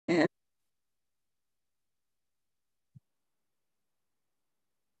And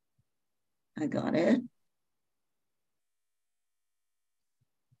I got it.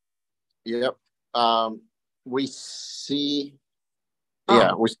 Yep. We see.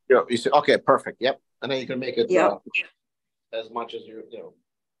 Yeah, we you see. Okay, perfect. Yep. And then you can make it as much as you know,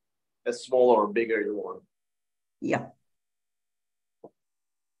 as small or bigger you want. Yeah.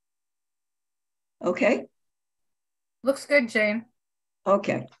 Okay. Looks good, Jane.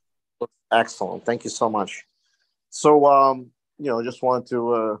 Okay. Excellent. Thank you so much. So, just wanted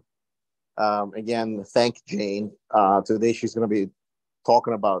to again thank Jane. Today she's going to be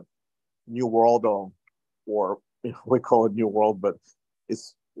talking about New World, or we call it New World, but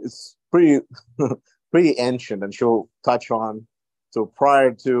it's pretty pretty ancient, and she'll touch on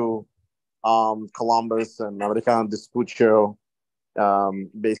prior to Columbus and Americano Vespuccio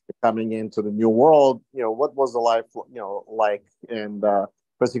basically coming into the New World. What was the life like, and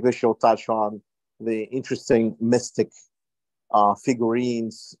basically she'll touch on the interesting mystic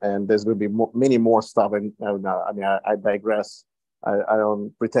figurines, and there's going to be many more stuff. And I digress. I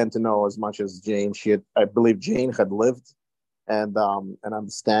don't pretend to know as much as Jane. I believe Jane had lived and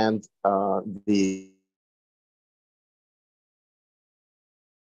understand the.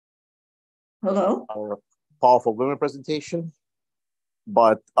 Hello. Powerful women presentation,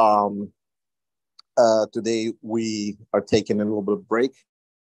 but today we are taking a little bit of break.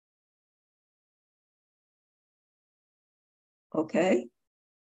 Okay.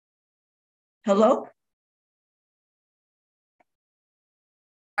 Hello?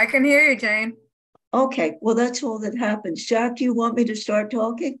 I can hear you, Jane. Okay, well, that's all that happens. Jack, do you want me to start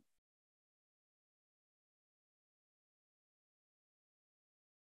talking?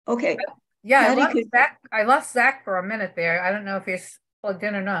 Okay. Yeah, I lost Zach for a minute there. I don't know if he's plugged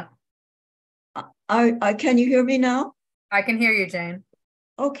in or not. Can you hear me now? I can hear you, Jane.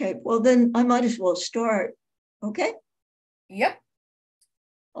 Okay, well, then I might as well start. Okay? Yep.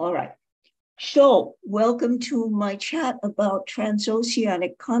 All right. So, welcome to my chat about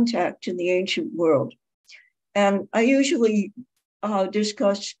trans-oceanic contact in the ancient world. And I usually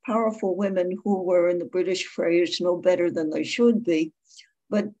discuss powerful women who were, in the British phrase, no better than they should be.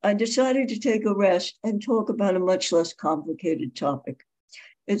 But I decided to take a rest and talk about a much less complicated topic.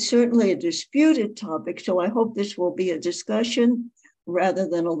 It's certainly a disputed topic, so I hope this will be a discussion rather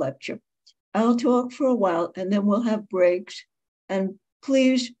than a lecture. I'll talk for a while, and then we'll have breaks. And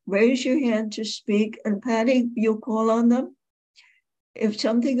please raise your hand to speak. And Patty, you'll call on them. If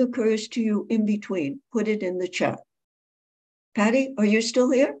something occurs to you in between, put it in the chat. Patty, are you still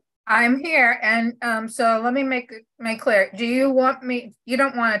here? I'm here, and so let me make clear. Do you want me? You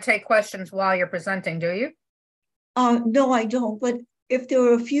don't want to take questions while you're presenting, do you? No, I don't. But if there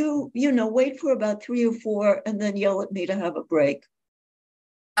are a few, wait for about 3 or 4, and then yell at me to have a break.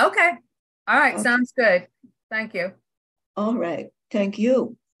 Okay. All right. Okay. Sounds good. Thank you. All right. Thank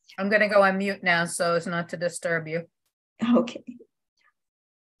you. I'm going to go on mute now so as not to disturb you. Okay.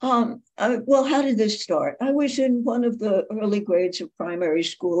 Well, how did this start? I was in one of the early grades of primary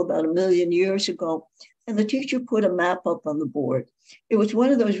school about 1 million years ago, and the teacher put a map up on the board. It was one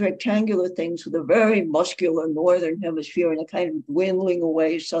of those rectangular things with a very muscular northern hemisphere and a kind of dwindling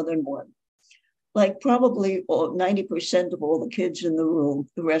away southern one. Like probably 90% of all the kids in the room,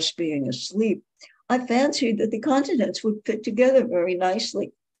 the rest being asleep. I fancied that the continents would fit together very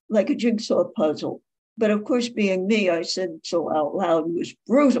nicely, like a jigsaw puzzle. But of course, being me, I said so out loud and was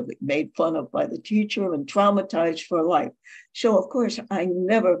brutally made fun of by the teacher and traumatized for life. So of course,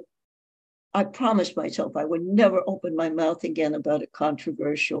 I promised myself I would never open my mouth again about a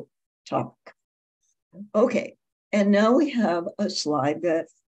controversial topic. Okay, and now we have a slide that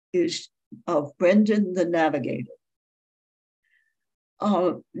is of Brendan the Navigator.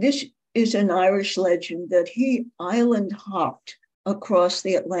 This is an Irish legend that he island hopped across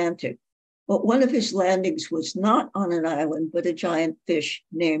the Atlantic. But one of his landings was not on an island, but a giant fish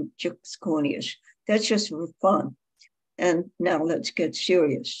named Juxconius. That's just for fun. And now let's get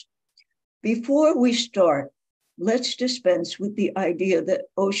serious. Before we start, let's dispense with the idea that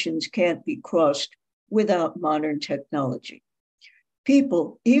oceans can't be crossed without modern technology.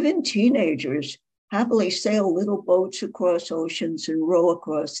 People, even teenagers, happily sail little boats across oceans and row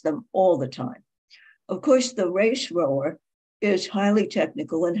across them all the time. Of course, the race rower is highly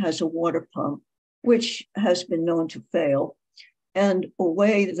technical and has a water pump, which has been known to fail, and a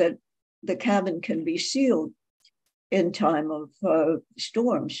way that the cabin can be sealed in time of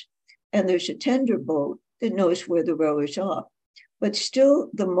storms. And there's a tender boat that knows where the rowers are. But still,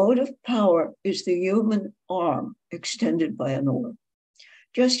 the motive power is the human arm extended by an oar.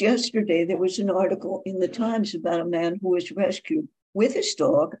 Just yesterday, there was an article in the Times about a man who was rescued with his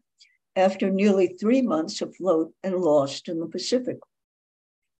dog after nearly 3 months afloat and lost in the Pacific.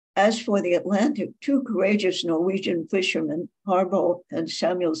 As for the Atlantic, two courageous Norwegian fishermen, Harbo and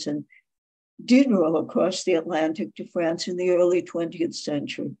Samuelson, did row across the Atlantic to France in the early 20th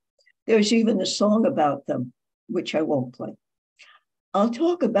century. There's even a song about them, which I won't play. I'll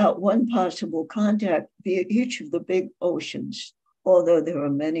talk about one possible contact via each of the big oceans, although there are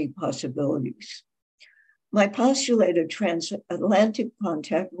many possibilities. My postulated transatlantic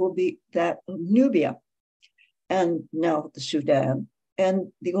contact will be that of Nubia, and now the Sudan,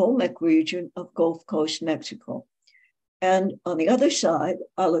 and the Olmec region of Gulf Coast, Mexico. And on the other side,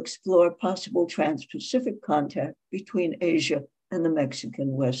 I'll explore possible trans-Pacific contact between Asia and the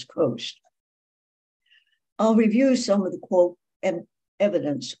Mexican West Coast. I'll review some of the quote and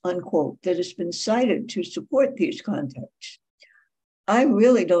evidence, unquote, that has been cited to support these contacts. I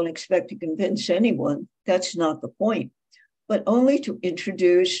really don't expect to convince anyone, that's not the point, but only to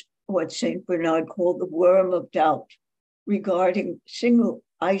introduce what St. Bernard called the worm of doubt regarding single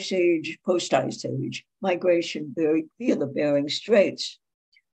ice age, post-ice age migration via the Bering Straits.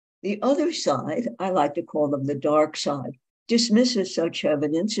 The other side, I like to call them the dark side, dismisses such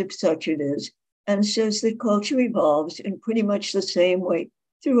evidence, if such it is, and says that culture evolves in pretty much the same way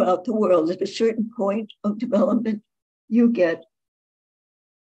throughout the world. At a certain point of development, you get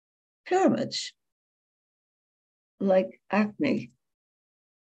pyramids, like acne.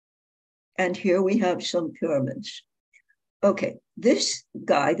 And here we have some pyramids. Okay, this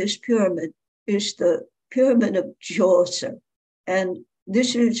guy, this pyramid, is the pyramid of Djoser. And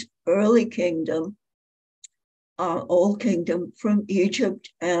this is early kingdom, Old Kingdom from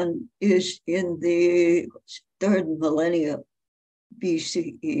Egypt, and is in the 3rd millennia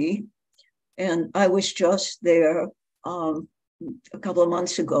BCE. And I was just there a couple of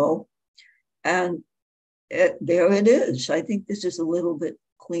months ago, and there it is. I think this is a little bit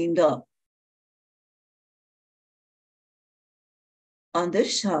cleaned up. On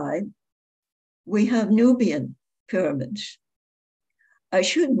this side, we have Nubian pyramids. I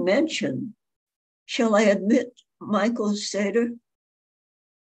should mention, shall I admit Michael Seder?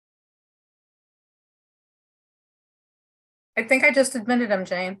 I think I just admitted him,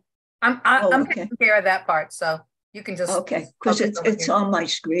 Jane. I'm okay. taking care of that part, so you can just okay, because it's on my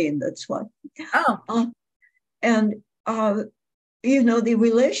screen. That's why. And you know, the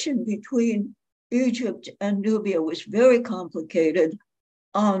relation between Egypt and Nubia was very complicated.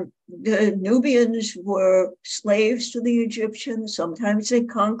 The Nubians were slaves to the Egyptians. Sometimes they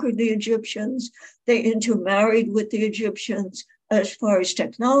conquered the Egyptians. They intermarried with the Egyptians. As far as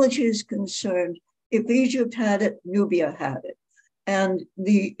technology is concerned, if Egypt had it, Nubia had it. And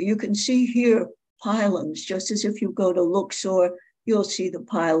you can see here pylons, just as if you go to Luxor, you'll see the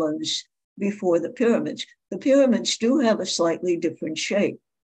pylons before the pyramids. The pyramids do have a slightly different shape.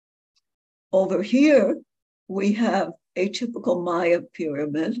 Over here, we have a typical Maya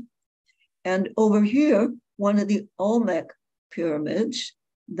pyramid. And over here, one of the Olmec pyramids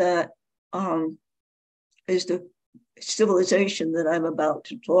that is the civilization that I'm about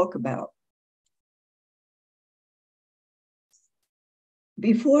to talk about.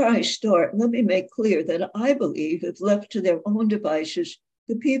 Before I start, let me make clear that I believe if left to their own devices,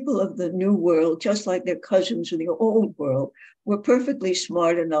 the people of the New World, just like their cousins in the Old World, were perfectly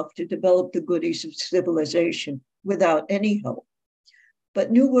smart enough to develop the goodies of civilization without any help.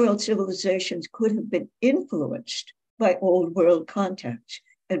 But New World civilizations could have been influenced by Old World contacts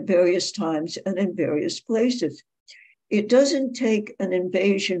at various times and in various places. It doesn't take an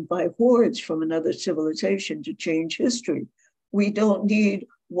invasion by hordes from another civilization to change history. We don't need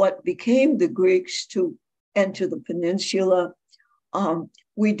what became the Greeks to enter the peninsula.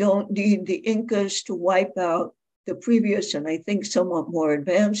 We don't need the Incas to wipe out the previous and I think somewhat more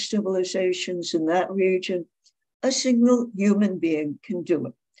advanced civilizations in that region. A single human being can do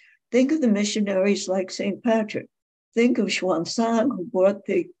it. Think of the missionaries like St. Patrick. Think of Xuanzang, who brought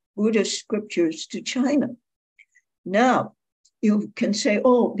the Buddhist scriptures to China. Now, you can say,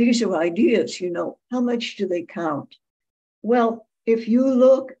 oh, these are ideas, you know, how much do they count? Well, if you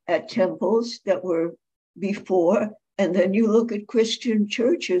look at temples that were before, and then you look at Christian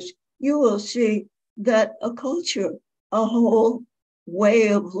churches, you will see that a culture, a whole way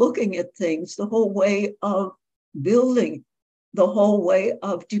of looking at things, the whole way of building, the whole way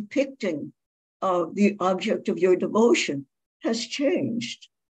of depicting the object of your devotion has changed.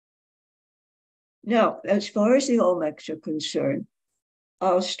 Now, as far as the Olmecs are concerned,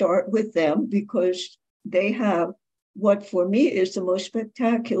 I'll start with them because they have what for me is the most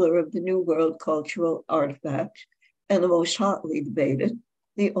spectacular of the New World cultural artifacts and the most hotly debated,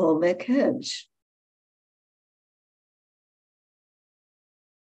 the Olmec heads.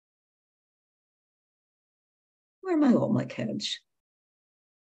 Where are my Olmec heads?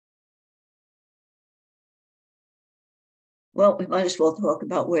 Well, we might as well talk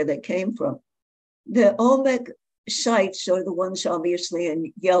about where they came from. The Olmec sites are the ones obviously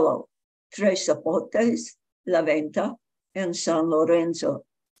in yellow: Tres Zapotes, La Venta, and San Lorenzo.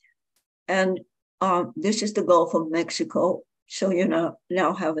 And this is the Gulf of Mexico, so you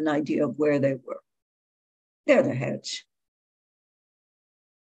now have an idea of where they were. They're the heads.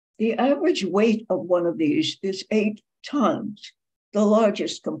 The average weight of one of these is 8 tons. The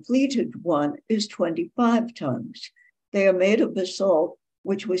largest completed one is 25 tons. They are made of basalt,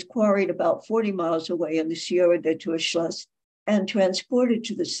 which was quarried about 40 miles away in the Sierra de Tuxtlas and transported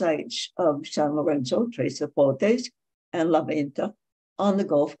to the sites of San Lorenzo, Tres Zapotes, and La Venta on the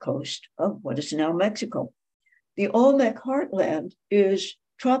Gulf Coast of what is now Mexico. The Olmec heartland is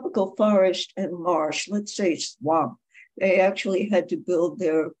tropical forest and marsh, let's say swamp. They actually had to build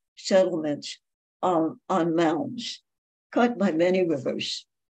their settlements on mounds cut by many rivers.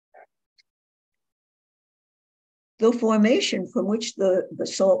 The formation from which the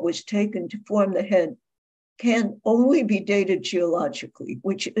basalt was taken to form the head can only be dated geologically,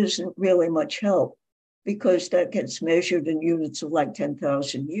 which isn't really much help because that gets measured in units of like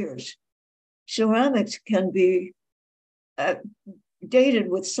 10,000 years. Ceramics can be dated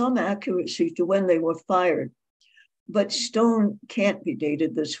with some accuracy to when they were fired, but stone can't be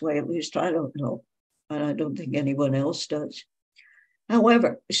dated this way, at least I don't know, and I don't think anyone else does.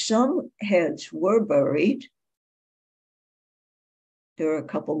 However, some heads were buried. There are a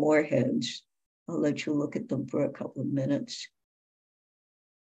couple more heads. I'll let you look at them for a couple of minutes.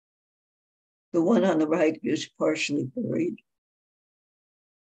 The one on the right is partially buried.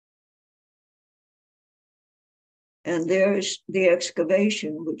 And there's the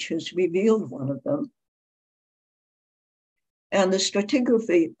excavation, which has revealed one of them. And the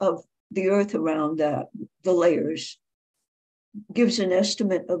stratigraphy of the earth around that, the layers, gives an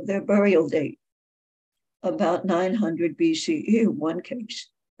estimate of their burial date, about 900 BCE in one case,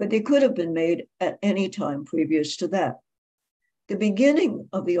 but they could have been made at any time previous to that. The beginning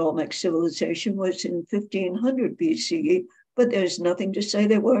of the Olmec civilization was in 1500 BCE, but there's nothing to say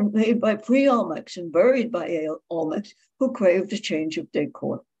they weren't made by pre-Olmecs and buried by Olmecs who craved a change of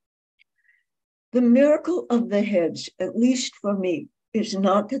decor. The miracle of the heads, at least for me, is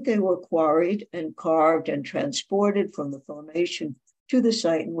not that they were quarried and carved and transported from the formation to the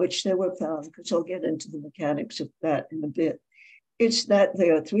site in which they were found, because I'll get into the mechanics of that in a bit. It's that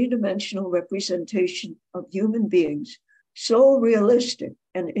they are three-dimensional representation of human beings, so realistic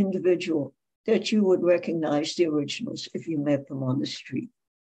and individual that you would recognize the originals if you met them on the street.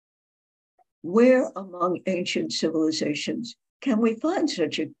 Where among ancient civilizations can we find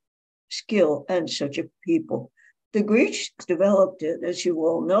such a skill and such a people? The Greeks developed it, as you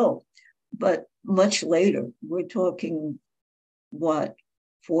all know, but much later. We're talking, what,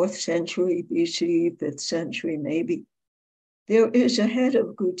 4th century BC, 5th century maybe. There is a head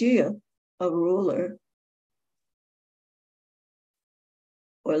of Gudea, a ruler,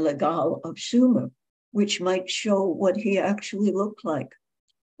 or legal of Sumer, which might show what he actually looked like.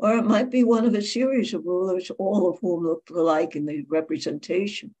 Or it might be one of a series of rulers, all of whom looked alike in the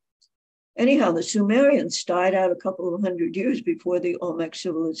representation. Anyhow, the Sumerians died out a couple of hundred years before the Olmec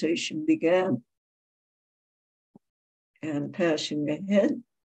civilization began. And passing ahead,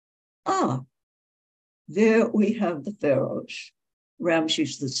 there we have the pharaohs,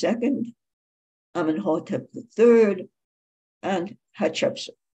 Ramses II, Amenhotep III, and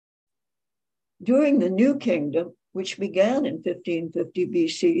Hatshepsut. During the New Kingdom, which began in 1550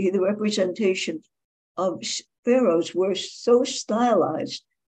 BCE, the representations of pharaohs were so stylized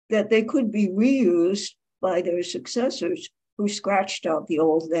that they could be reused by their successors who scratched out the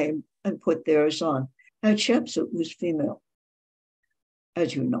old name and put theirs on. Hatshepsut was female,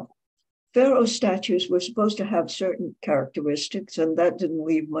 as you know. Pharaoh statues were supposed to have certain characteristics, and that didn't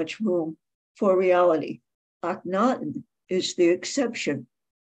leave much room for reality. Akhenaten is the exception.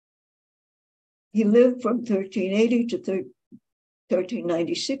 He lived from 1380 to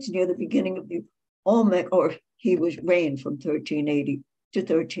 1396, near the beginning of the Olmec, or he was reigned from 1380 to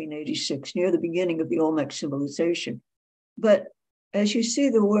 1386, near the beginning of the Olmec civilization. But as you see,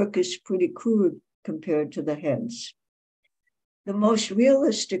 the work is pretty crude compared to the heads. The most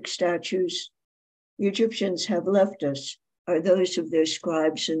realistic statues the Egyptians have left us are those of their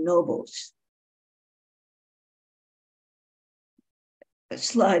scribes and nobles.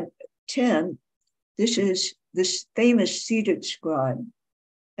 Slide 10, this is this famous seated scribe,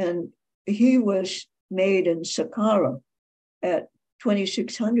 and he was made in Saqqara at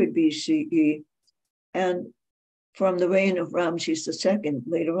 2600 BCE, and from the reign of Ramses II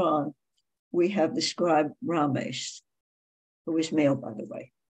later on. we have the scribe Rames, who was male, by the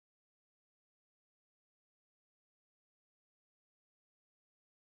way.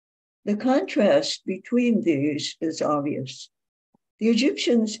 The contrast between these is obvious. The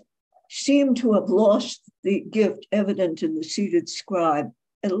Egyptians seem to have lost the gift evident in the seated scribe,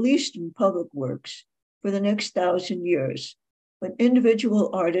 at least in public works, for the next 1,000 years. But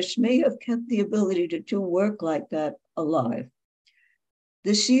individual artists may have kept the ability to do work like that alive.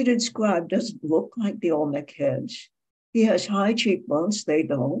 The seated scribe doesn't look like the Olmec heads. He has high cheekbones, they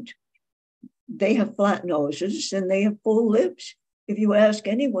don't. They have flat noses and they have full lips. If you ask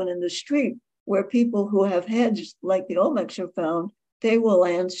anyone in the street where people who have heads like the Olmecs are found, they will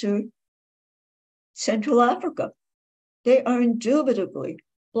answer Central Africa. They are indubitably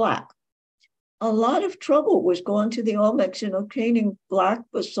Black. A lot of trouble was gone to the Olmecs in obtaining Black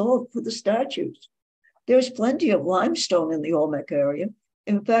basalt for the statues. There's plenty of limestone in the Olmec area.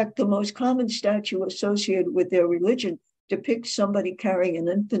 In fact, the most common statue associated with their religion depicts somebody carrying an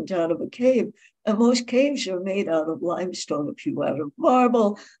infant out of a cave. And most caves are made out of limestone, a few out of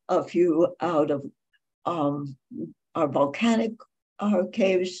marble, a few out of our volcanic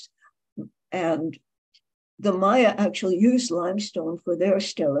caves. And the Maya actually used limestone for their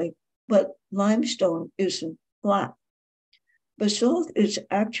stelae, but limestone isn't Black. Basalt is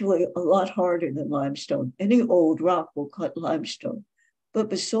actually a lot harder than limestone. Any old rock will cut limestone, but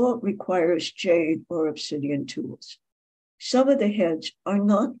basalt requires jade or obsidian tools. Some of the heads are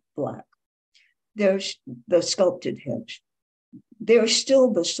not Black. There's the sculpted heads. They're still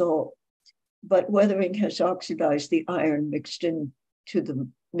basalt, but weathering has oxidized the iron mixed into the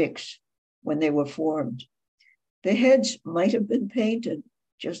mix when they were formed. The heads might have been painted,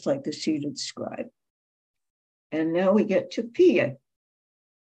 just like the seated scribe. And now we get to Pia.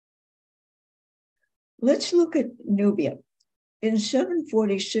 Let's look at Nubia. In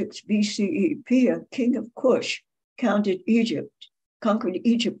 746 BCE, Pia, king of Kush, conquered Egypt,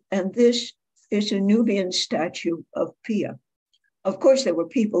 and this is a Nubian statue of Pia. Of course, there were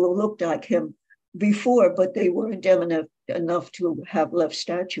people who looked like him before, but they weren't eminent enough to have left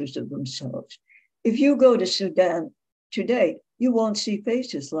statues of themselves. If you go to Sudan today, you won't see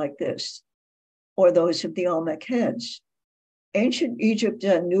faces like this, or those of the Olmec heads. Ancient Egypt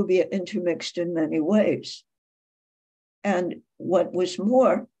and Nubia intermixed in many ways. And what was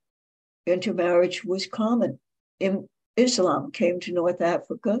more, intermarriage was common. Islam came to North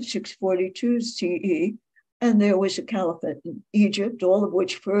Africa, 642 CE, and there was a caliphate in Egypt, all of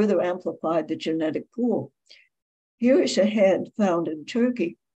which further amplified the genetic pool. Here is a head found in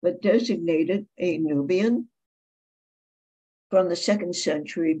Turkey, but designated a Nubian from the 2nd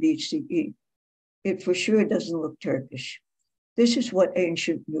century BCE. It for sure doesn't look Turkish. This is what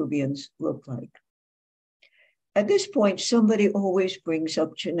ancient Nubians look like. At this point, somebody always brings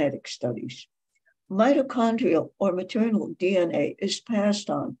up genetic studies. Mitochondrial or maternal DNA is passed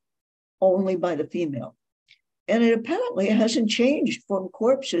on only by the female. And it apparently hasn't changed from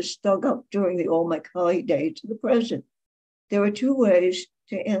corpses dug up during the Olmec heyday to the present. There are two ways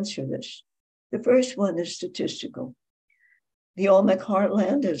to answer this. The first one is statistical. The Olmec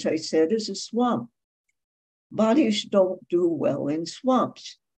heartland, as I said, is a swamp. Bodies don't do well in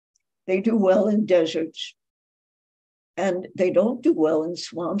swamps. They do well in deserts. And they don't do well in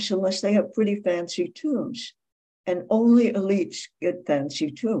swamps unless they have pretty fancy tombs. And only elites get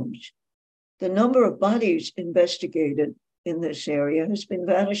fancy tombs. The number of bodies investigated in this area has been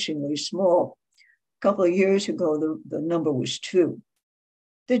vanishingly small. A couple of years ago, the number was 2.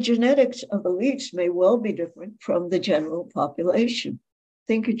 The genetics of elites may well be different from the general population.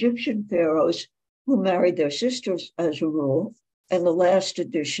 Think Egyptian pharaohs who married their sisters as a rule, and the last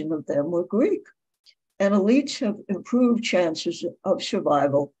edition of them were Greek. And elites have improved chances of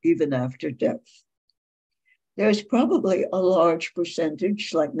survival even after death. There's probably a large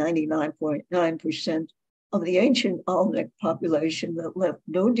percentage, like 99.9% of the ancient Olmec population that left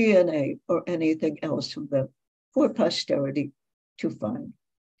no DNA or anything else of them for posterity to find.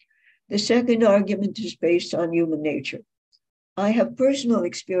 The second argument is based on human nature. I have personal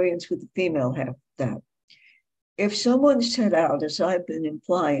experience with the female half of that. If someone set out, as I've been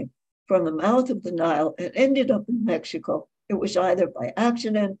implying, from the mouth of the Nile and ended up in Mexico, it was either by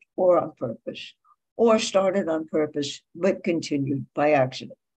accident or on purpose, or started on purpose, but continued by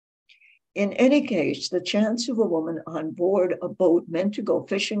accident. In any case, the chance of a woman on board a boat meant to go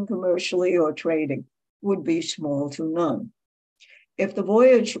fishing commercially or trading would be small to none. If the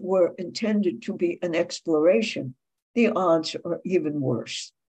voyage were intended to be an exploration, the odds are even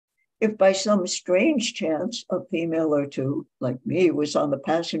worse. If by some strange chance a female or two, like me, was on the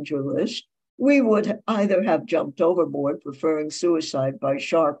passenger list, we would either have jumped overboard, preferring suicide by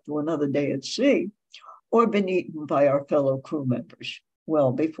shark to another day at sea, or been eaten by our fellow crew members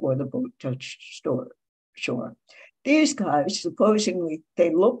well before the boat touched shore. These guys, supposedly they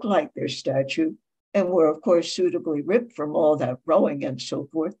look like their statue and were, of course, suitably ripped from all that rowing and so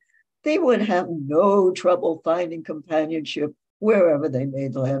forth, they would have no trouble finding companionship wherever they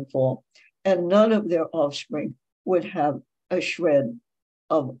made landfall, and none of their offspring would have a shred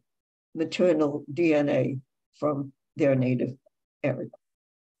of maternal DNA from their native area.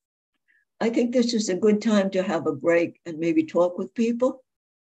 I think this is a good time to have a break and maybe talk with people.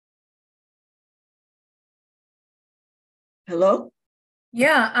 Hello?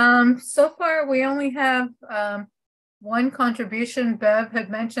 Yeah, so far we only have one contribution. Bev had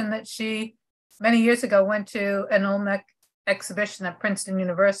mentioned that she, many years ago, went to an Olmec exhibition at Princeton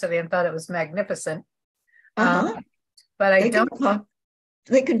University and thought it was magnificent. But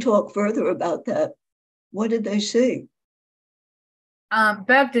they can talk further about that. What did they see?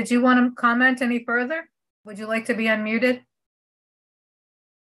 Bev, did you want to comment any further? Would you like to be unmuted?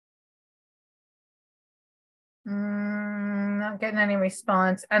 Not getting any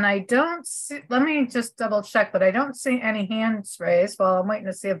response. And I don't see, let me just double check, but I don't see any hands raised. Well, I'm waiting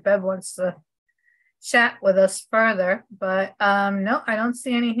to see if Bev wants to chat with us further, but no, I don't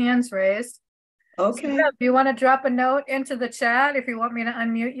see any hands raised. Okay. So, Bev, do you want to drop a note into the chat if you want me to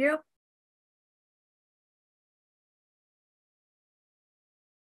unmute you?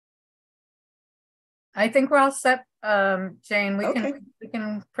 I think we're all set, Jane. We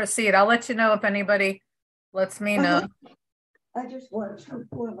can proceed. I'll let you know if anybody lets me know. I just want to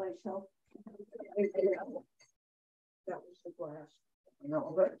pour myself. That was the glass.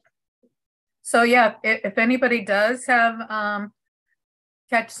 No, so yeah, if anybody does have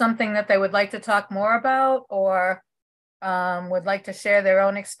catch something that they would like to talk more about, or would like to share their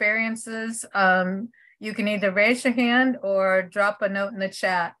own experiences, you can either raise your hand or drop a note in the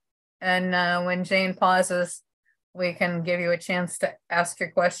chat. And when Jane pauses, we can give you a chance to ask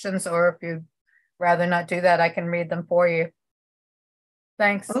your questions, or if you'd rather not do that, I can read them for you.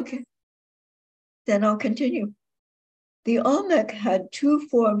 Thanks. Okay. Then I'll continue. The Olmec had two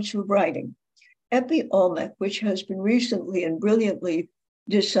forms of writing. Epi-Olmec, which has been recently and brilliantly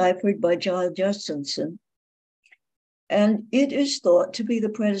deciphered by John Justinson, and it is thought to be the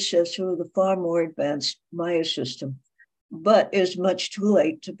predecessor of the far more advanced Maya system, but is much too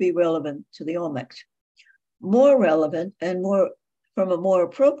late to be relevant to the Olmecs. More relevant and from a more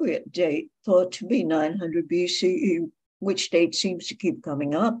appropriate date, thought to be 900 BCE, which date seems to keep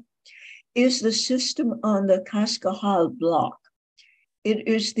coming up, is the system on the Cascajal block. It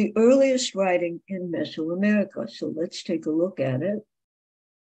is the earliest writing in Mesoamerica. So let's take a look at it.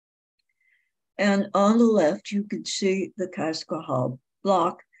 And on the left, you can see the Cascajal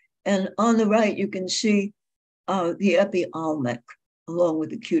block. And on the right, you can see the Epi-Olmec, along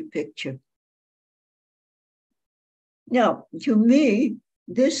with a cute picture. Now, to me,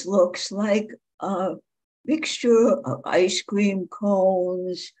 this looks like a mixture of ice cream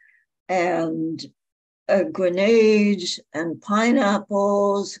cones and grenades and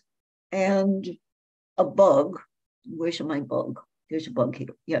pineapples and a bug. Where's my bug? There's a bug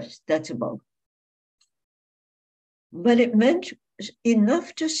here. Yes, that's a bug. But it meant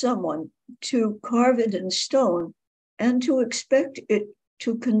enough to someone to carve it in stone and to expect it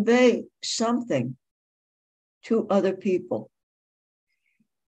to convey something to other people.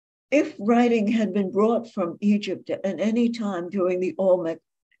 If writing had been brought from Egypt at any time during the Olmec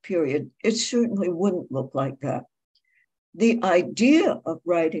period, it certainly wouldn't look like that. The idea of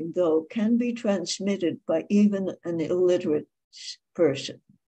writing, though, can be transmitted by even an illiterate person.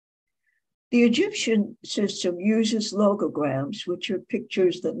 The Egyptian system uses logograms, which are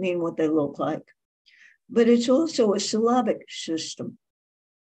pictures that mean what they look like, but it's also a syllabic system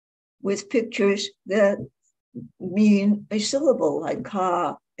with pictures that mean a syllable, like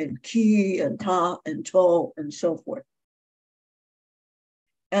ka and ki and ta and to and so forth.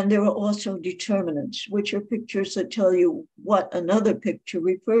 And there are also determinants, which are pictures that tell you what another picture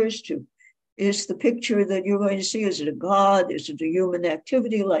refers to. Is the picture that you're going to see, is it a god? Is it a human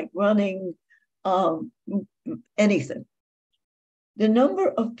activity like running? Anything. The number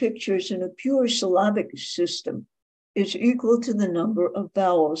of pictures in a pure syllabic system is equal to the number of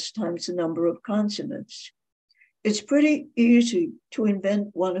vowels times the number of consonants. It's pretty easy to invent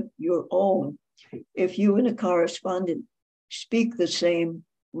one of your own if you and a correspondent speak the same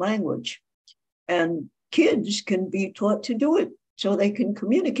language. And kids can be taught to do it so they can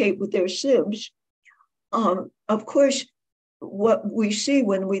communicate with their sibs. Of course, what we see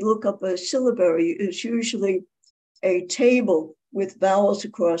when we look up a syllabary is usually a table with vowels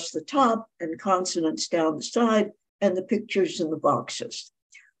across the top and consonants down the side and the pictures in the boxes.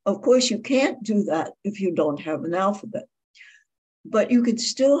 Of course, you can't do that if you don't have an alphabet, but you could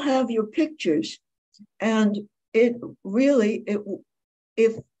still have your pictures. And it really,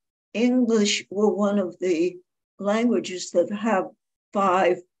 if English were one of the languages that have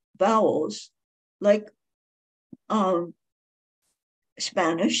 5 vowels, like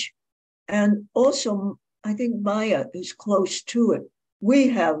Spanish, and also I think Maya is close to it. We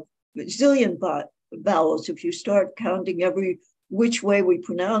have a zillion vowels. If you start counting every which way we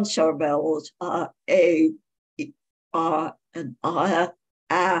pronounce our vowels, a, and a, and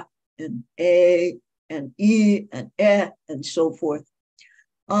a, and e, and and so forth.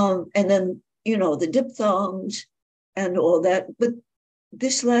 And then, the diphthongs and all that. But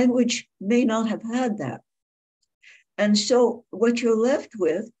this language may not have had that. And so what you're left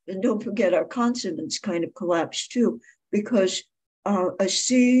with, and don't forget our consonants kind of collapse too, because a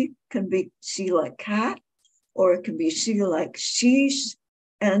C can be C like cat, or it can be C like cease.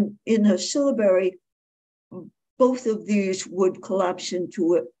 And in a syllabary, both of these would collapse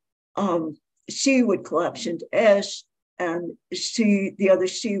into it. C would collapse into S, and C, the other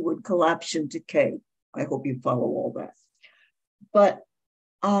C would collapse into K. I hope you follow all that. But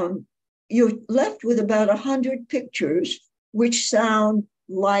you're left with about 100 pictures which sound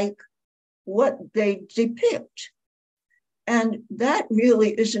like what they depict. And that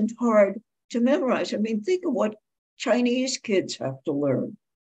really isn't hard to memorize. I mean, think of what Chinese kids have to learn.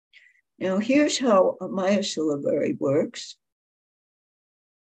 Now, here's how a Maya syllabary works.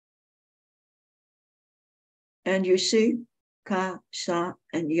 And you see, ka, sa,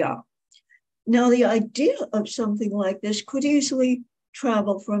 and ya. Now, the idea of something like this could easily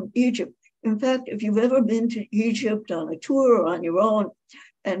travel from Egypt. In fact, if you've ever been to Egypt on a tour or on your own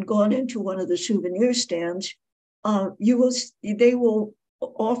and gone into one of the souvenir stands, they will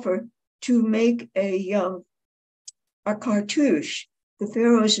offer to make a cartouche. The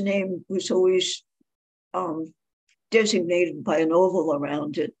pharaoh's name was always designated by an oval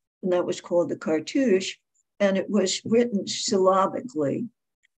around it, and that was called the cartouche, and it was written syllabically,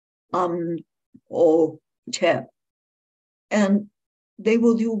 o, te. And they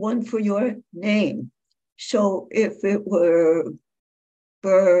will do one for your name. So if it were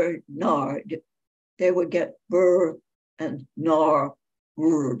Bernard, they would get Ber and Nar,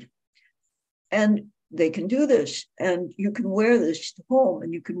 word. And they can do this, and you can wear this home,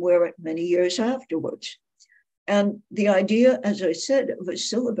 and you can wear it many years afterwards. And the idea, as I said, of a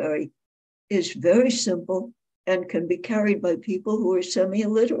syllabary is very simple and can be carried by people who are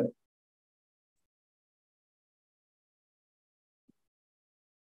semi-illiterate.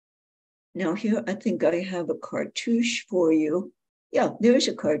 Now here, I think I have a cartouche for you. Yeah, there's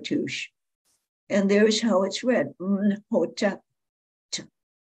a cartouche. And there's how it's read,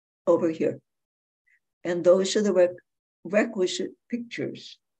 over here. And those are the requisite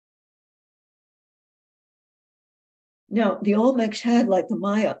pictures. Now, the Olmecs had, like the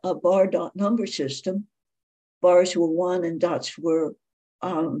Maya, a bar dot number system. Bars were 1 and dots were,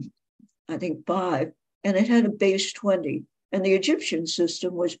 I think, 5. And it had a base 20. And the Egyptian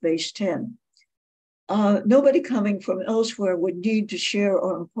system was base 10. Nobody coming from elsewhere would need to share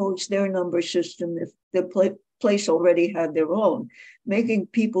or impose their number system if the place already had their own. Making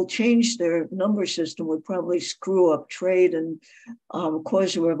people change their number system would probably screw up trade and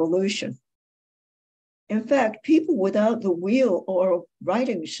cause a revolution. In fact, people without the wheel or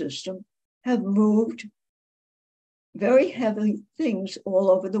writing system have moved very heavy things all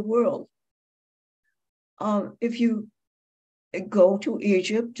over the world. If you go to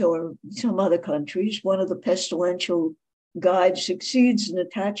Egypt or some other countries, one of the pestilential guides succeeds in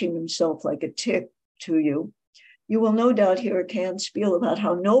attaching himself like a tick to you. You will no doubt hear a canned spiel about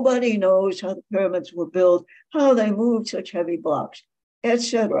how nobody knows how the pyramids were built, how they moved such heavy blocks,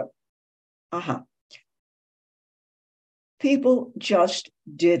 etc. People just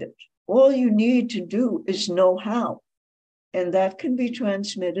did it. All you need to do is know how, and that can be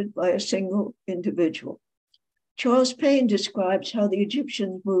transmitted by a single individual. Charles Payne describes how the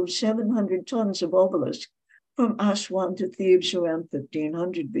Egyptians moved 700 tons of obelisk from Aswan to Thebes around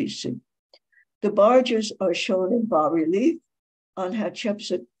 1500 BC. The barges are shown in bas-relief on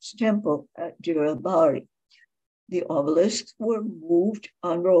Hatshepsut's temple at Deir el-Bahari. The obelisks were moved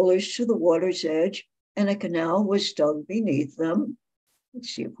on rollers to the water's edge, and a canal was dug beneath them. Let's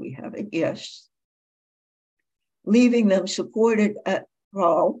see if we have it. Yes. Leaving them supported at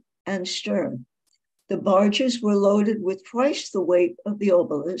prow and stern. The barges were loaded with twice the weight of the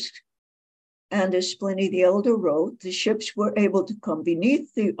obelisk, and as Pliny the Elder wrote, the ships were able to come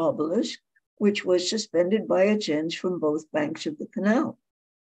beneath the obelisk which was suspended by its ends from both banks of the canal.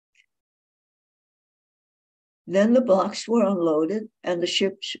 Then the blocks were unloaded, and the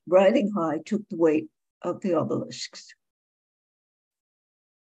ships riding high took the weight of the obelisks.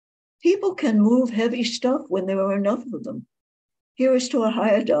 People can move heavy stuff when there are enough of them. Here is Tor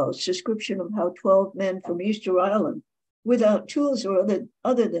Heyerdahl's description of how 12 men from Easter Island, without tools or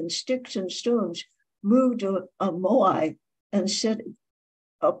other than sticks and stones, moved a moai and set it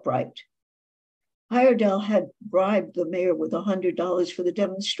upright. Heyerdahl had bribed the mayor with $100 for the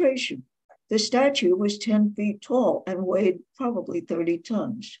demonstration. The statue was 10 feet tall and weighed probably 30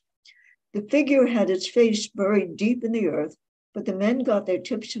 tons. The figure had its face buried deep in the earth, but the men got their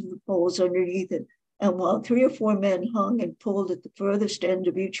tips of the poles underneath it, and while 3 or 4 men hung and pulled at the furthest end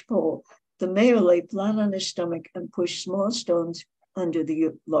of each pole, the mayor lay flat on his stomach and pushed small stones under the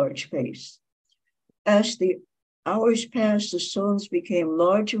large face. As the hours passed, the stones became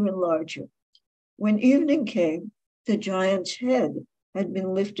larger and larger. When evening came, the giant's head had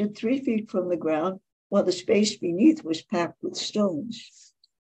been lifted 3 feet from the ground, while the space beneath was packed with stones.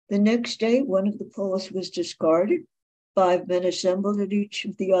 The next day, one of the poles was discarded. 5 men assembled at each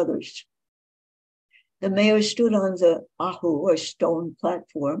of the others. The mayor stood on the ahu, or stone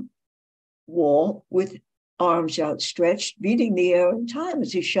platform, wall with arms outstretched, beating the air in time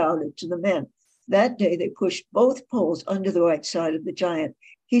as he shouted to the men. That day, they pushed both poles under the right side of the giant.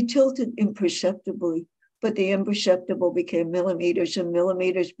 He tilted imperceptibly, but the imperceptible became millimeters, and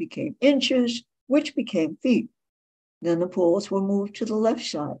millimeters became inches, which became feet. Then the poles were moved to the left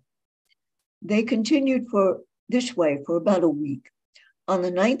side. They continued this way for about a week. On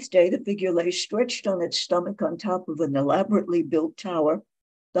the 9th day, the figure lay stretched on its stomach on top of an elaborately built tower,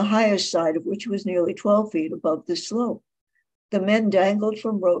 the highest side of which was nearly 12 feet above the slope. The men dangled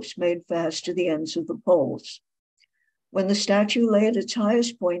from ropes made fast to the ends of the poles. When the statue lay at its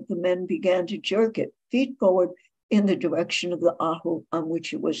highest point, the men began to jerk it, feet forward, in the direction of the ahu on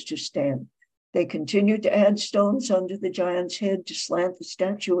which it was to stand. They continued to add stones under the giant's head to slant the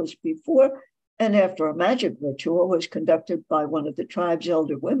statue as before, and after a magic ritual was conducted by one of the tribe's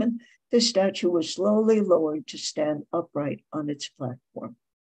elder women, the statue was slowly lowered to stand upright on its platform.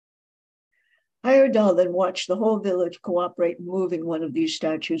 Heyerdahl then watched the whole village cooperate in moving one of these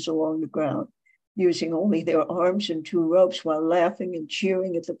statues along the ground, using only their arms and 2 ropes while laughing and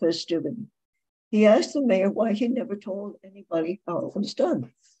cheering at the festivity. He asked the mayor why he never told anybody how it was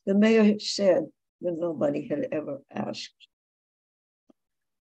done. The mayor said that nobody had ever asked.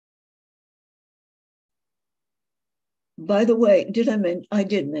 By the way, I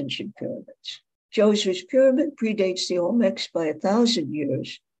did mention pyramids. Djoser's pyramid predates the Olmecs by 1,000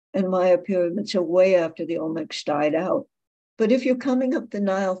 years, and Maya pyramids are way after the Olmecs died out. But if you're coming up the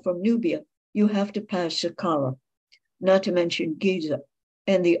Nile from Nubia, you have to pass Saqqara, not to mention Giza,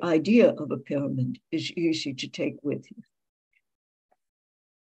 and the idea of a pyramid is easy to take with you.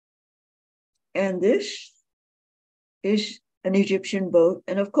 And this is an Egyptian boat,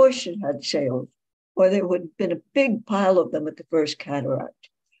 and of course it had sails, or there would have been a big pile of them at the first cataract.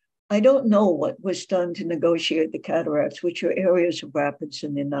 I don't know what was done to negotiate the cataracts, which are areas of rapids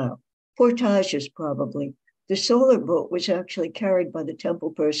in the Nile. Portages, probably. The solar boat was actually carried by the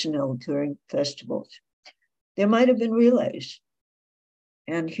temple personnel during festivals. There might have been relays.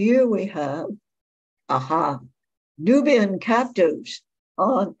 And here we have, Nubian captives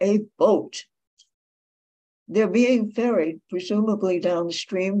on a boat. They're being ferried, presumably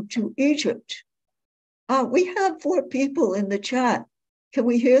downstream, to Egypt. We have 4 people in the chat. Can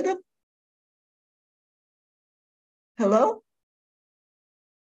we hear them? Hello?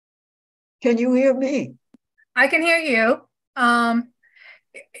 Can you hear me? I can hear you.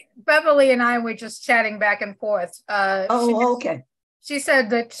 Beverly and I were just chatting back and forth. Okay. She said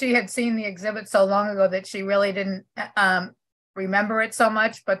that she had seen the exhibit so long ago that she really didn't remember it so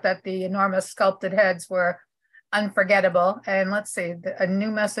much, but that the enormous sculpted heads were unforgettable. And let's see, a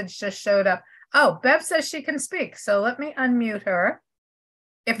new message just showed up. Oh, Bev says she can speak. So let me unmute her.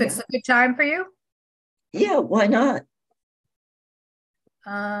 If it's a good time for you. Yeah, why not?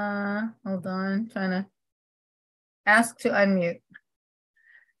 Hold on, trying to ask to unmute.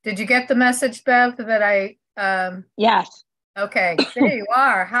 Did you get the message, Bev, that I Yes. Okay, there you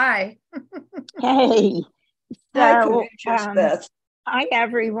are. Hi. Hey. Hi, So, Beth. hi,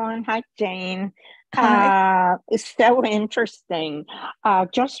 everyone. Hi, Jane. Hi. It's so interesting.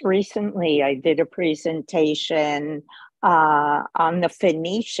 Just recently, I did a presentation on the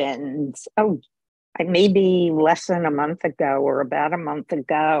Phoenicians. Maybe less than a month ago or about a month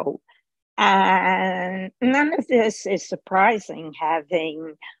ago. And none of this is surprising,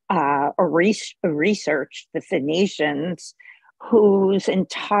 having researched the Phoenicians whose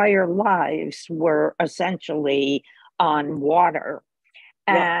entire lives were essentially on water.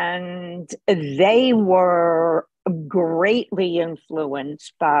 Yeah. And they were greatly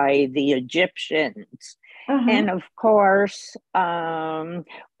influenced by the Egyptians. Uh-huh. And of course,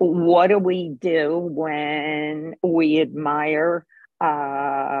 what do we do when we admire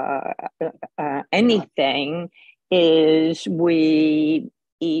anything? Is we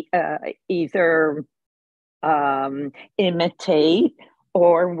either imitate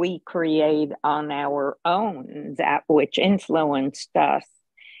or we create on our own that which influenced us.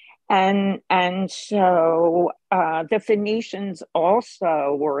 And so the Phoenicians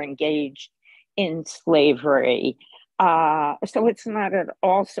also were engaged in slavery. So it's not at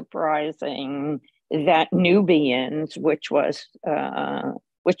all surprising that Nubians, which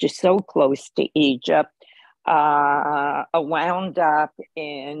is so close to Egypt, wound up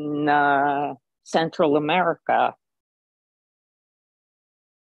in Central America.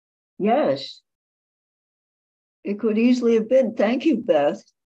 Yes, it could easily have been. Thank you, Beth.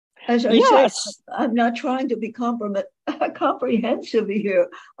 As I said, Yes. I'm not trying to be comprehensive here.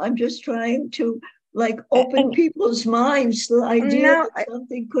 I'm just trying to open And people's minds to the idea no, that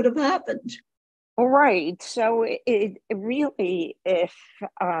something could have happened. right. So it really, if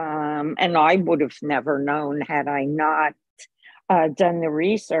and I would have never known had I not done the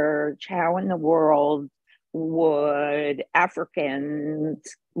research, how in the world would Africans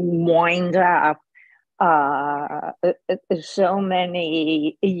wind up so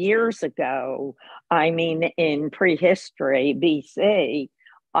many years ago? I mean, in prehistory, BC,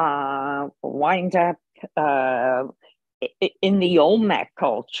 wind up in the Olmec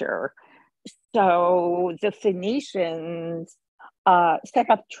culture. So the Phoenicians set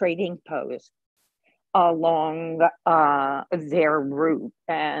up trading posts along their route,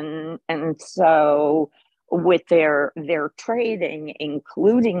 and so with their trading,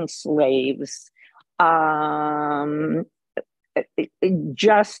 including slaves, it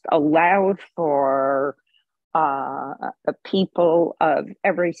just allowed for people of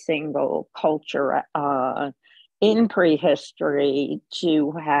every single culture in prehistory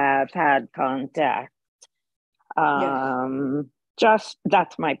to have had contact. Yes. Just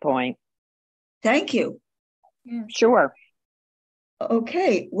that's my point. Thank you. Yeah. Sure.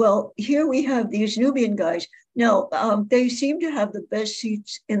 Okay, well, here we have these Nubian guys. Now, they seem to have the best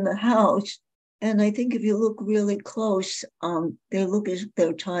seats in the house. And I think if you look really close, they look as if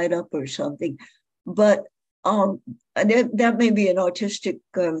they're tied up or something. But that may be an artistic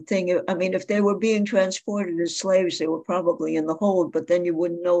thing. I mean, if they were being transported as slaves, they were probably in the hold, but then you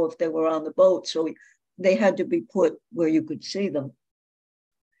wouldn't know if they were on the boat. So they had to be put where you could see them.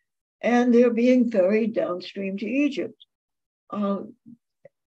 And they're being ferried downstream to Egypt.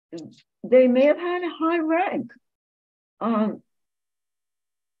 They may have had a high rank.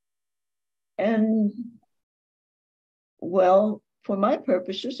 And, well, for my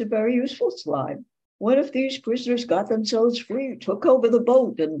purposes, a very useful slide. What if these prisoners got themselves free, took over the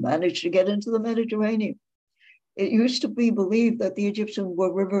boat, and managed to get into the Mediterranean? It used to be believed that the Egyptians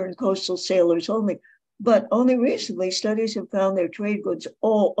were river and coastal sailors only, but only recently studies have found their trade goods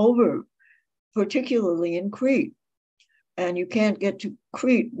all over, particularly in Crete. And you can't get to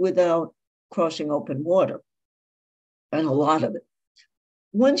Crete without crossing open water, and a lot of it.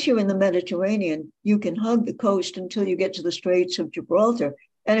 Once you're in the Mediterranean, you can hug the coast until you get to the Straits of Gibraltar.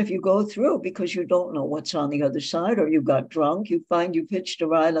 And if you go through because you don't know what's on the other side, or you got drunk, you find you've hitched a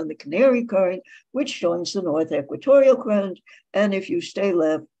ride on the Canary Current, which joins the North Equatorial Current. And if you stay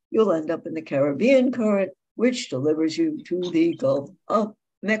left, you'll end up in the Caribbean Current, which delivers you to the Gulf of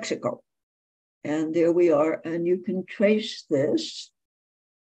Mexico. And there we are. And you can trace this.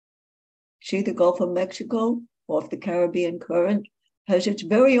 See the Gulf of Mexico off the Caribbean Current? Has its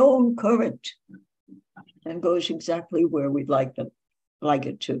very own current and goes exactly where we'd like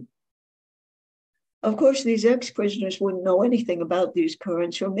it to. Of course, these ex-prisoners wouldn't know anything about these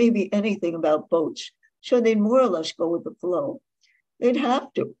currents or maybe anything about boats, so they'd more or less go with the flow. They'd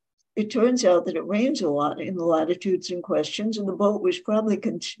have to. It turns out that it rains a lot in the latitudes in questions, and the boat was probably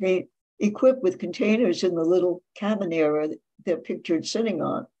equipped with containers in the little cabin area they're pictured sitting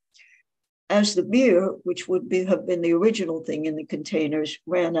on. As the beer, which would have been the original thing in the containers,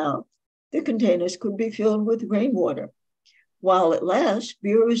 ran out, the containers could be filled with rainwater. While it lasts,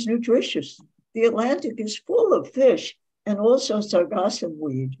 beer is nutritious. The Atlantic is full of fish and also sargassum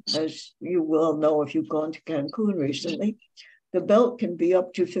weed, as you well know if you've gone to Cancun recently. The belt can be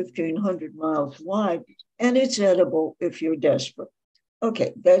up to 1,500 miles wide, and it's edible if you're desperate.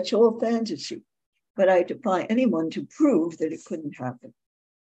 Okay, that's all fantasy, but I defy anyone to prove that it couldn't happen.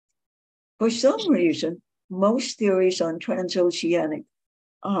 For some reason, most theories on transoceanic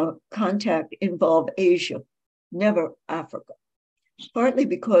contact involve Asia, never Africa, partly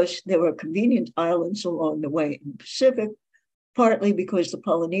because there were convenient islands along the way in the Pacific, partly because the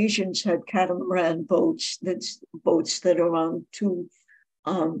Polynesians had catamaran boats that are on two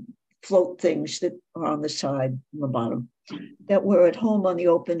float things that are on the side and the bottom that were at home on the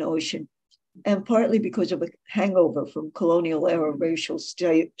open ocean, and partly because of a hangover from colonial era racial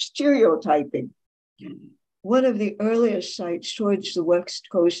stereotyping. One of the earliest sites towards the west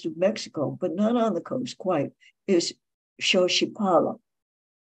coast of Mexico, but not on the coast quite, is Xochipala.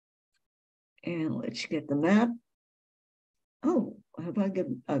 And let's get the map. Oh, have I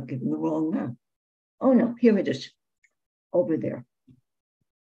given the wrong map? Oh no, here it is, over there.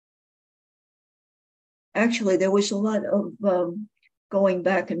 Actually, there was a lot of going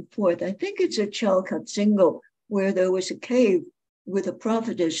back and forth. I think it's at Chalcatzingo, where there was a cave with a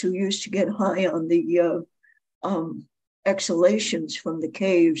prophetess who used to get high on the exhalations from the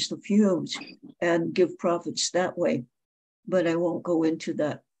caves, the fumes, and give profits that way. But I won't go into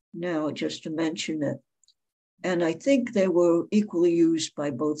that now, just to mention it. And I think they were equally used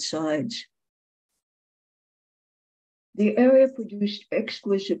by both sides. The area produced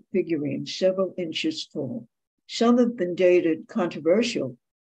exquisite figurines, several inches tall. Some have been dated, controversial,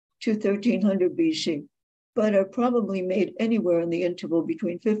 to 1300 BC, but are probably made anywhere in the interval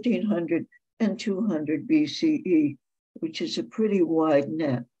between 1500 and 200 BCE, which is a pretty wide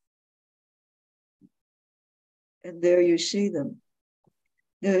net. And there you see them.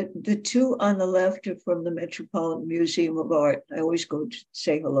 The two on the left are from the Metropolitan Museum of Art. I always go to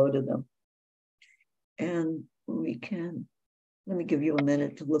say hello to them. And let me give you a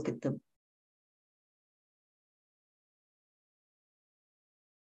minute to look at them.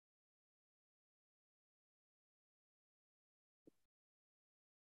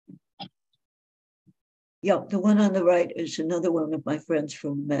 Yeah, the one on the right is another one of my friends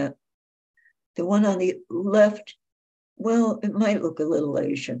from Met. The one on the left, well, it might look a little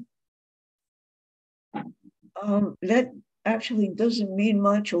Asian. That actually doesn't mean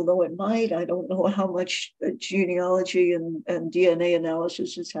much, although it might. I don't know how much genealogy and DNA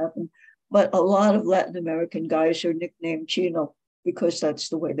analysis has happened, but a lot of Latin American guys are nicknamed Chino because that's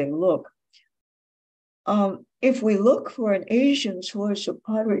the way they look. If we look for an Asian source of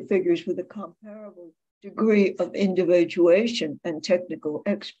pottery figures with a comparable degree of individuation and technical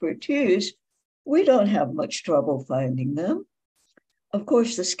expertise, we don't have much trouble finding them. Of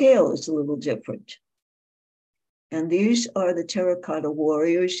course, the scale is a little different. And these are the terracotta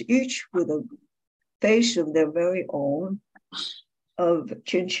warriors, each with a face of their very own, of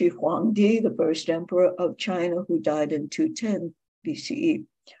Qin Shi Huangdi, the first emperor of China, who died in 210 BCE.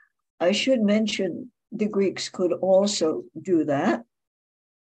 I should mention the Greeks could also do that,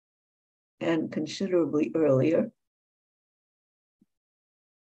 and considerably earlier.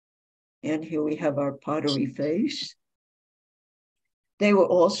 And here we have our pottery face. They were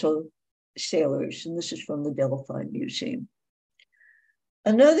also sailors, and this is from the Delphi Museum.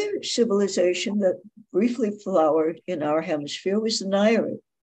 Another civilization that briefly flowered in our hemisphere was the Nayarit,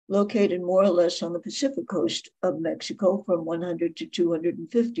 located more or less on the Pacific coast of Mexico from 100 to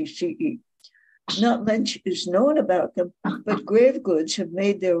 250 CE. Not much is known about them, but grave goods have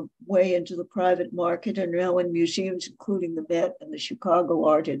made their way into the private market and now in museums, including the Met and the Chicago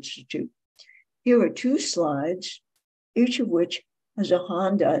Art Institute. Here are two slides, each of which has a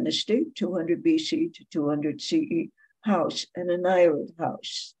Han Dynasty, 200 BC to 200 CE house, and a Nayarit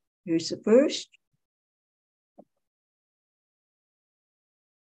house. Here's the first.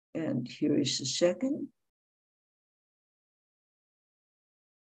 And here is the second.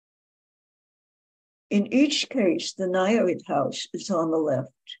 In each case, the Nayarit house is on the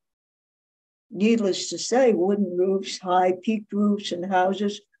left. Needless to say, wooden roofs, high peaked roofs, and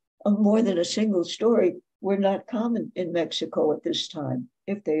houses of more than a single story were not common in Mexico at this time,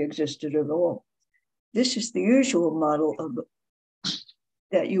 if they existed at all. This is the usual model of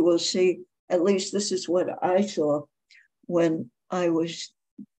that you will see. At least this is what I saw when I was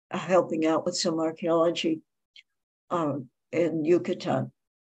helping out with some archaeology in Yucatan.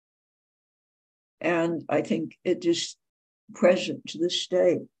 And I think it is present to this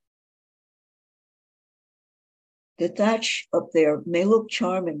day. The thatch up there may look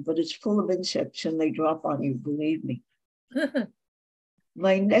charming, but it's full of insects and they drop on you, believe me.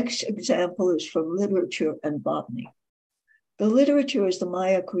 My next example is from literature and botany. The literature is the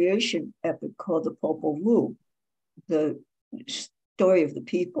Maya creation epic called the Popol Vuh, the story of the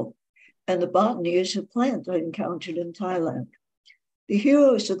people. And the botany is a plant I encountered in Thailand. The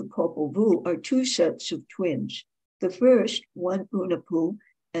heroes of the Popol Vuh are two sets of twins. The first, 1 Unapu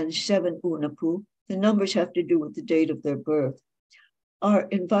and 7 Unapu, the numbers have to do with the date of their birth, are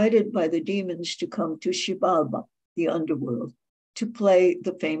invited by the demons to come to Xibalba, the underworld, to play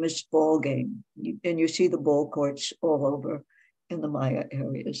the famous ball game. And you see the ball courts all over in the Maya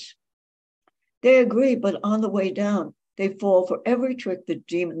areas. They agree, but on the way down, they fall for every trick the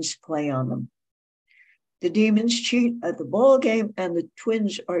demons play on them. The demons cheat at the ball game, and the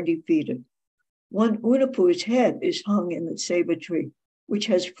twins are defeated. One Unapu's head is hung in the saber tree, which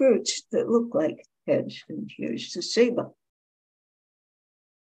has fruits that look like heads. And here's the saber.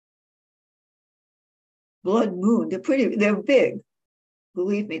 Blood moon, they're big.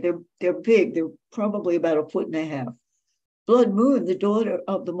 Believe me, they're big. They're probably about 1.5 feet. Blood moon, the daughter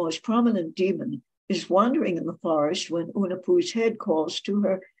of the most prominent demon, is wandering in the forest when Unapu's head calls to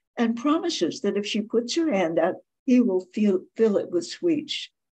her and promises that if she puts her hand out, he will fill it with sweets.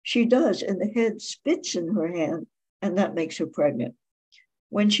 She does, and the head spits in her hand, and that makes her pregnant.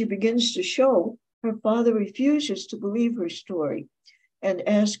 When she begins to show, her father refuses to believe her story and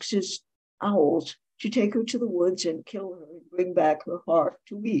asks his owls to take her to the woods and kill her and bring back her heart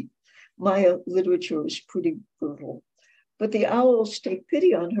to eat. Maya literature is pretty brutal. But the owls take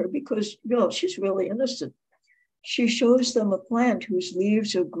pity on her because, she's really innocent. She shows them a plant whose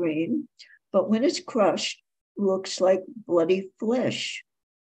leaves are green, but when it's crushed, looks like bloody flesh.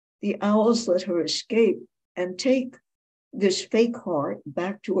 The owls let her escape and take this fake heart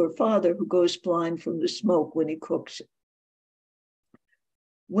back to her father, who goes blind from the smoke when he cooks it.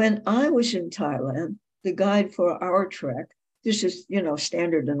 When I was in Thailand, the guide for our trek, this is,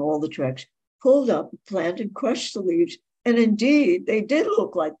 standard in all the treks, pulled up a plant and crushed the leaves. And indeed, they did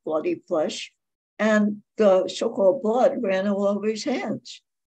look like bloody flesh, and the so-called blood ran all over his hands.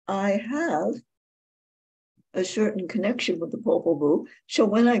 I have a certain connection with the Popol Vuh. So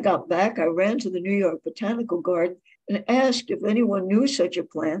when I got back, I ran to the New York Botanical Garden and asked if anyone knew such a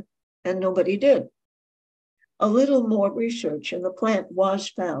plant, and nobody did. A little more research, and the plant was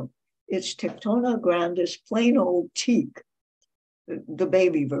found. It's Tectona grandis, plain old teak, the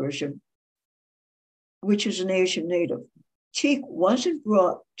baby version, which is an Asian native. Teak wasn't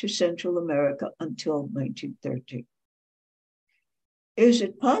brought to Central America until 1913. Is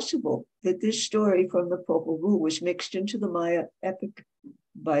it possible that this story from the Popol Vuh was mixed into the Maya epic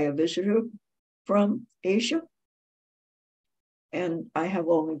by a visitor from Asia? And I have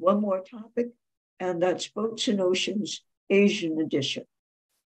only one more topic, and that's Boats and Oceans, Asian edition.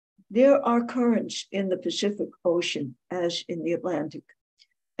 There are currents in the Pacific Ocean as in the Atlantic,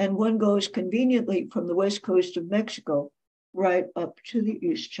 and one goes conveniently from the west coast of Mexico right up to the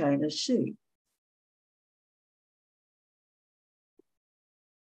East China Sea.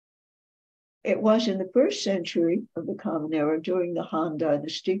 It was in the first century of the Common Era during the Han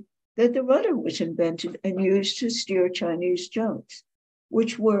Dynasty that the rudder was invented and used to steer Chinese junks,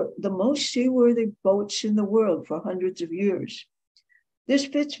 which were the most seaworthy boats in the world for hundreds of years. This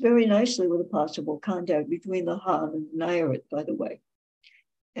fits very nicely with a possible contact between the Han and the Nayarit, by the way.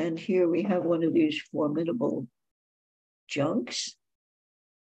 And here we have one of these formidable junks.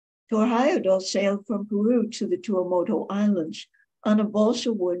 Torhayadol sailed from Peru to the Tuamotu Islands on a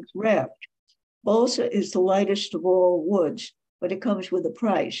balsa wood raft. Balsa is the lightest of all woods, but it comes with a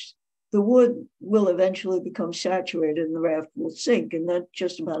price. The wood will eventually become saturated and the raft will sink, and that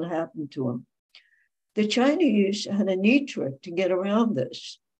just about happened to him. The Chinese had a neat trick to get around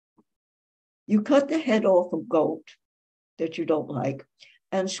this. You cut the head off a goat that you don't like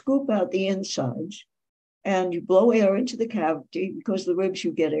and scoop out the insides, and you blow air into the cavity, because the ribs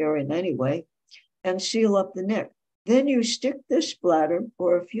you get air in anyway, and seal up the neck. Then you stick this bladder,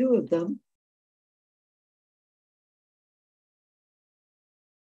 or a few of them,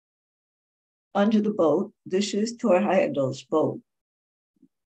 under the boat. This is Torhayadol's boat.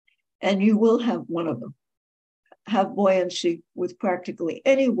 And you will have one of them have buoyancy with practically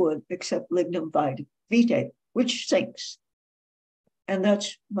any wood except lignum vitae, which sinks. And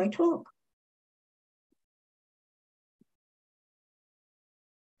that's my talk.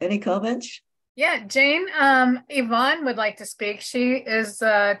 Any comments? Yeah, Jane, Yvonne would like to speak. She is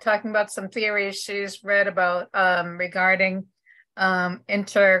talking about some theories she's read about regarding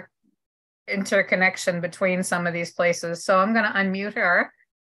interconnection between some of these places. So I'm going to unmute her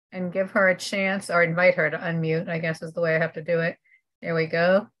and give her a chance, or invite her to unmute, I guess is the way I have to do it. There we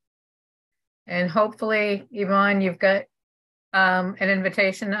go. And hopefully, Yvonne, you've got an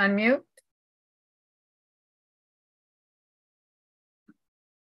invitation to unmute.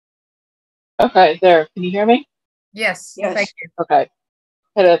 Okay, there. Can you hear me? Yes. Yes. Thank you. Okay.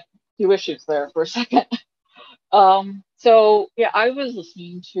 Had a few issues there for a second. So yeah, I was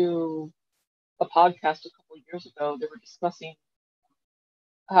listening to a podcast a couple of years ago. They were discussing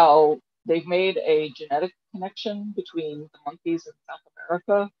how they've made a genetic connection between the monkeys in South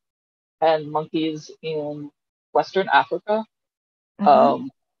America and monkeys in Western Africa,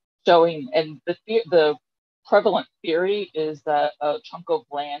 showing, and the prevalent theory is that a chunk of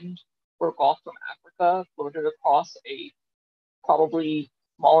land broke off from Africa, floated across a probably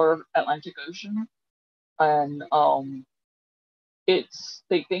smaller Atlantic Ocean, and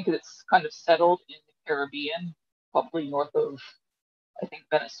they think it's kind of settled in the Caribbean, probably north of, I think,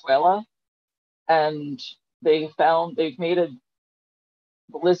 Venezuela, and they've made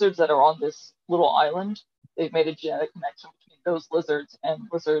the lizards that are on this little island, they've made a genetic connection between those lizards and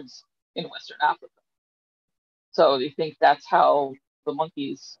lizards in Western Africa. So they think that's how the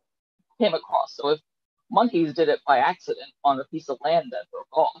monkeys came across. So if monkeys did it by accident on a piece of land that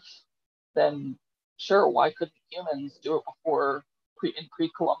broke off, then sure, why couldn't humans do it before, in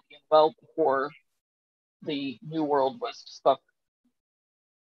pre-Columbian, well before the New World was discovered?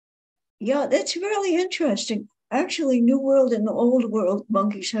 Yeah, that's really interesting. Actually, New World and the Old World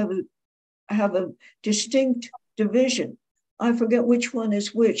monkeys have a distinct division. I forget which one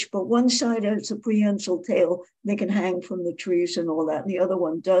is which, but one side has a prehensile tail. They can hang from the trees and all that, and the other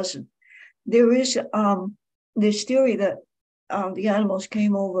one doesn't. There is this theory that the animals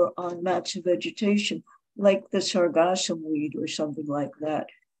came over on mats of vegetation, like the sargassum weed or something like that.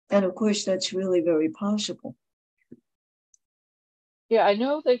 And of course, that's really very possible. Yeah, I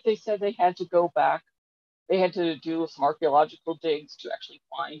know that they said they had to go back. They had to do some archaeological digs to actually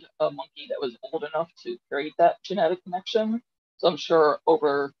find a monkey that was old enough to create that genetic connection. So I'm sure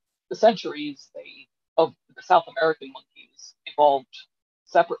over the centuries, of the South American monkeys evolved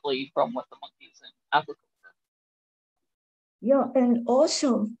separately from what the monkeys in Africa were. Yeah, and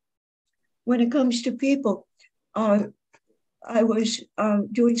also when it comes to people, I was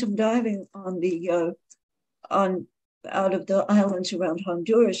doing some diving on out of the islands around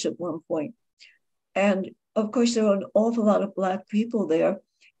Honduras at one point, and of course there are an awful lot of Black people there,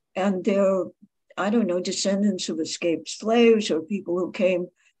 and they're, I don't know, descendants of escaped slaves or people who came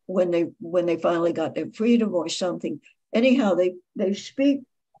when they finally got their freedom or something. Anyhow, they speak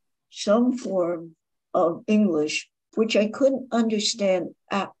some form of English, which I couldn't understand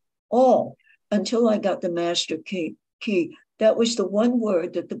at all until I got the master key. That was the one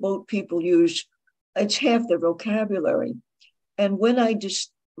word that the boat people use. It's half their vocabulary. And when I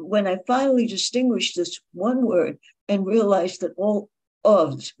finally distinguished this one word and realized that all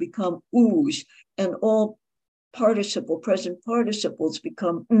ofs become oos and all present participles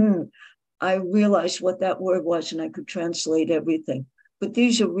become I realized what that word was and I could translate everything. But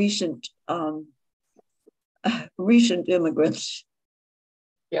these are recent immigrants.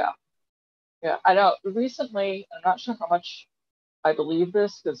 Yeah. I know. Recently, I'm not sure how much I believe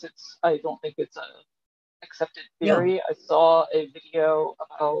this because I don't think it's a accepted theory. Yeah. I saw a video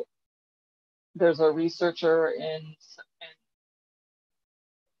about there's a researcher in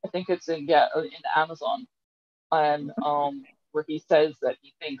I think it's in the Amazon, and where he says that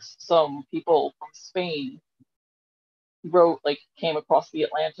he thinks some people from Spain came across the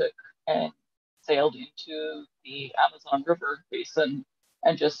Atlantic and sailed into the Amazon River basin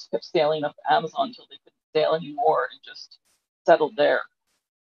and just kept sailing up the Amazon until they couldn't sail anymore and just settled there.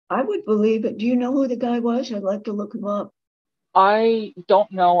 I would believe it. Do you know who the guy was? I'd like to look him up. I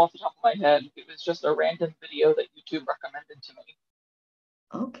don't know off the top of my head. It was just a random video that YouTube recommended to me.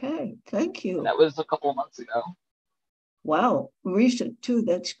 Okay, thank you. And that was a couple of months ago. Wow, recent too.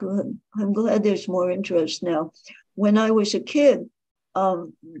 That's good. I'm glad there's more interest now. When I was a kid, nobody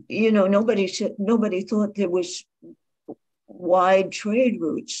thought there was wide trade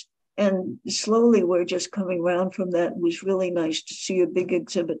routes. And slowly we're just coming around from that. It was really nice to see a big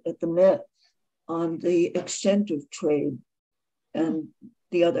exhibit at the Met on the extent of trade and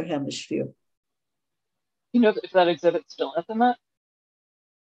the other hemisphere. You know if that exhibit's still at the Met?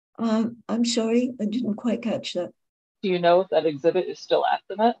 I'm sorry, I didn't quite catch that. Do you know if that exhibit is still at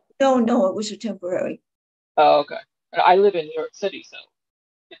the Met? No, it was a temporary. Oh, okay. I live in New York City, so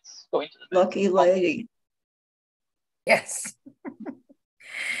it's going to the Met. Lucky lady. Yes.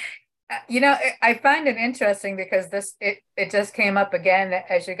 I find it interesting because it just came up again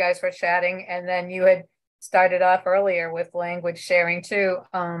as you guys were chatting, and then you had started off earlier with language sharing too,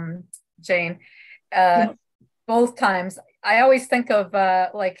 Jane. Yeah. Both times, I always think of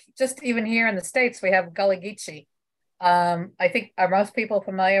just even here in the States, we have Gullah Geechee. I think, are most people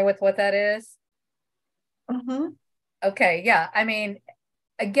familiar with what that is? Uh-huh. Okay, yeah. I mean,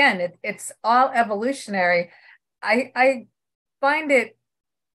 again, it's all evolutionary. I find it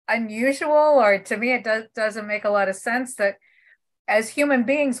unusual, or to me it doesn't make a lot of sense that as human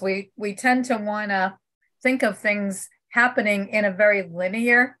beings we tend to want to think of things happening in a very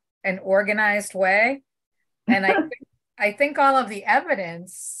linear an organized way. And I think all of the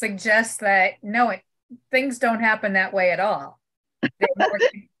evidence suggests that no, things don't happen that way at all.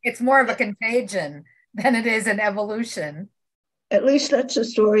 It's more of a contagion than it is an evolution. At least that's the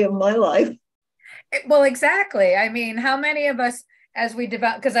story of my life. Well, exactly. I mean, how many of us, as we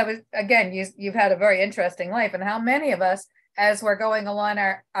develop, because again, you've had a very interesting life, and how many of us, as we're going along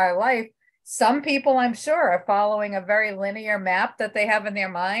our life, some people I'm sure are following a very linear map that they have in their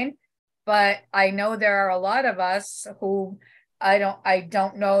mind, but I know there are a lot of us who I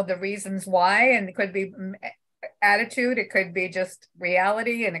don't know the reasons why, and it could be attitude, it could be just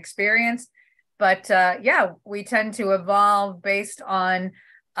reality and experience, but yeah, we tend to evolve based on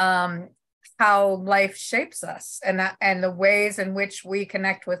how life shapes us and the ways in which we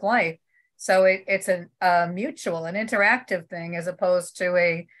connect with life. So it's a mutual, an interactive thing as opposed to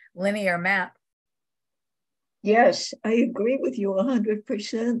a linear map. Yes, I agree with you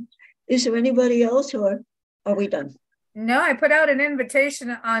 100%. Is there anybody else, or are we done? No, I put out an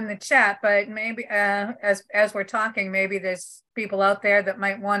invitation on the chat, but maybe as we're talking, maybe there's people out there that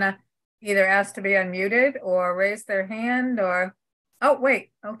might want to either ask to be unmuted or raise their hand or, oh,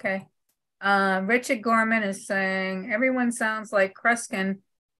 wait, okay. Richard Gorman is saying, everyone sounds like Kreskin.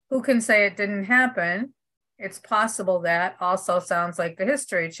 Who can say it didn't happen? It's possible that also sounds like the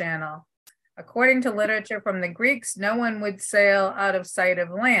History Channel. According to literature from the Greeks, no one would sail out of sight of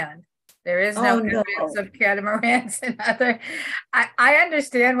land. There is no evidence of catamarans and other. I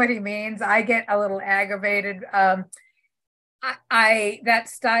understand what he means. I get a little aggravated. That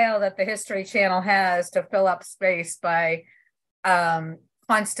style that the History Channel has to fill up space by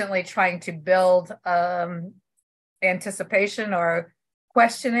constantly trying to build anticipation or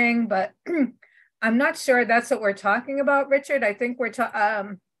questioning, but I'm not sure that's what we're talking about, Richard. I think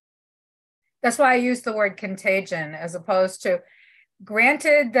that's why I use the word contagion as opposed to,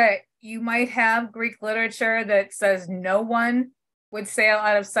 granted that you might have Greek literature that says no one would sail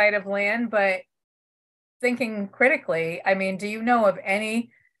out of sight of land, but thinking critically, I mean, do you know of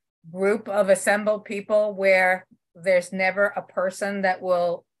any group of assembled people where there's never a person that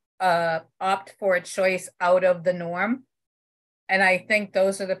will opt for a choice out of the norm? And I think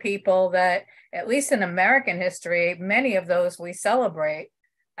those are the people that, at least in American history, many of those we celebrate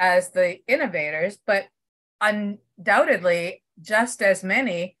as the innovators, but undoubtedly just as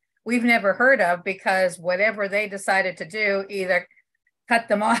many we've never heard of, because whatever they decided to do either cut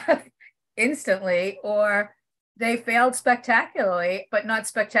them off instantly or they failed spectacularly, but not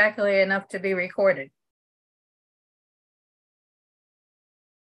spectacularly enough to be recorded.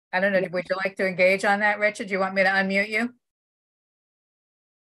 I don't know, would you like to engage on that, Richard? Do you want me to unmute you?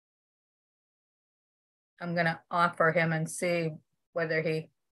 I'm going to offer him and see whether he,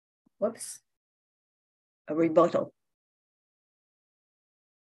 whoops. A rebuttal.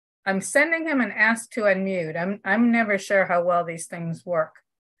 I'm sending him an ask to unmute. I'm never sure how well these things work.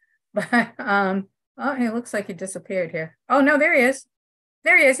 But, oh, he looks like he disappeared here. Oh, no, there he is.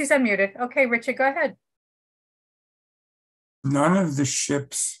 There he is. He's unmuted. Okay, Richard, go ahead. None of the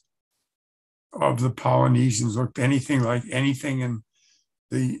ships of the Polynesians looked anything like anything in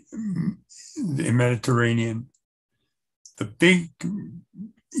the Mediterranean. The big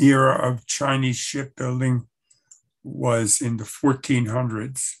era of Chinese shipbuilding was in the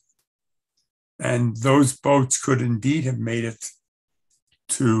 1400s. And those boats could indeed have made it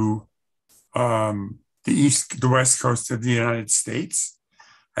to the west coast of the United States,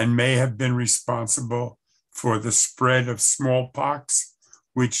 and may have been responsible for the spread of smallpox,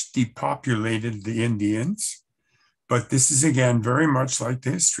 which depopulated the Indians. But this is, again, very much like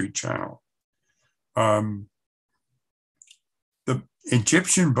the History Channel. The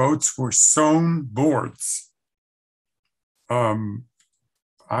Egyptian boats were sewn boards.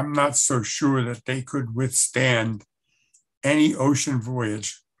 I'm not so sure that they could withstand any ocean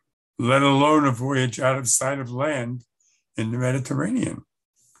voyage, let alone a voyage out of sight of land in the Mediterranean.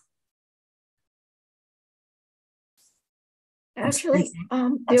 Actually,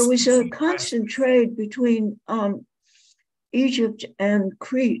 there was a constant trade between Egypt and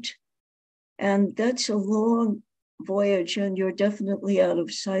Crete, and that's a long voyage, and you're definitely out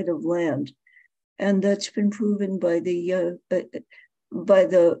of sight of land, and that's been proven by the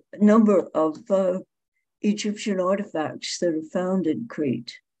number of Egyptian artifacts that are found in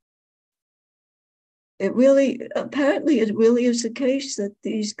Crete. Apparently it really is the case that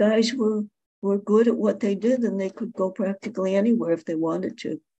these guys were good at what they did, and they could go practically anywhere if they wanted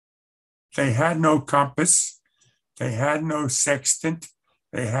to. They had no compass, they had no sextant,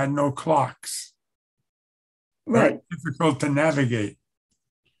 they had no clocks. Right. Very difficult to navigate.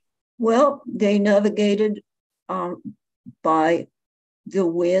 Well, they navigated by the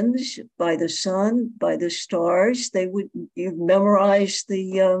winds, by the sun, by the stars. You memorize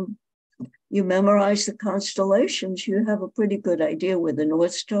the constellations. You have a pretty good idea where the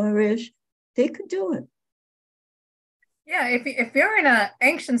North Star is. They could do it. Yeah, if you're in an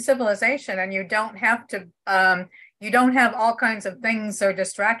ancient civilization and you don't have to, you don't have all kinds of things or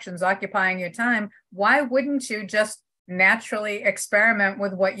distractions occupying your time, why wouldn't you just naturally experiment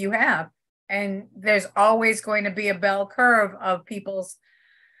with what you have? And there's always going to be a bell curve of people's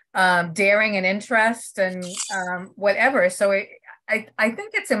daring and interest and whatever. So I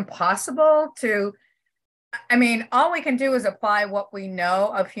think it's impossible to, I mean, all we can do is apply what we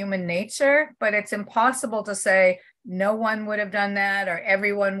know of human nature, but it's impossible to say no one would have done that or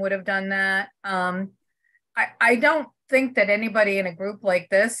everyone would have done that. I don't think that anybody in a group like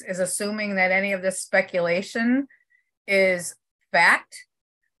this is assuming that any of this speculation is fact.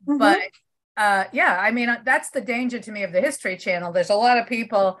 Mm-hmm. But yeah, I mean, that's the danger to me of the History Channel. There's a lot of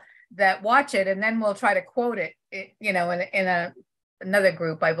people that watch it and then we'll try to quote it, you know, in another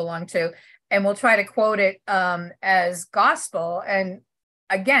group I belong to, and we'll try to quote it as gospel. And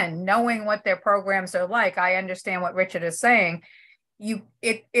again, knowing what their programs are like, I understand what Richard is saying.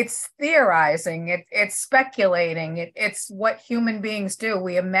 It's theorizing, it's speculating, it's what human beings do.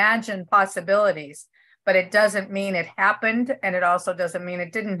 We imagine possibilities, but it doesn't mean it happened, and it also doesn't mean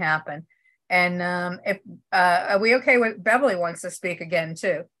it didn't happen. And are we okay with Beverly wants to speak again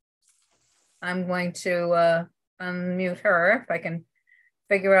too? I'm going to unmute her if I can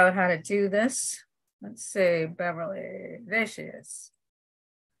figure out how to do this. Let's see, Beverly, there she is.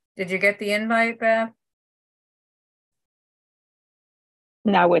 Did you get the invite, Bev?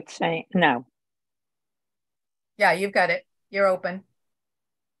 No, it's saying no. Yeah, you've got it. You're open.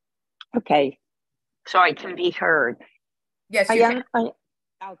 Okay, so I can be heard. Yes, you can.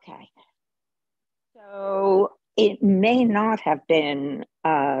 Okay. So it may not have been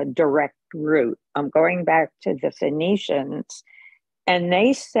a direct route. I'm going back to the Phoenicians, and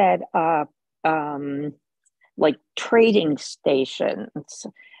they set up like trading stations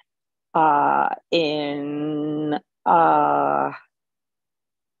in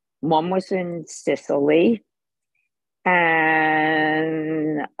one was in Sicily,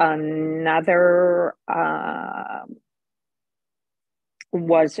 and another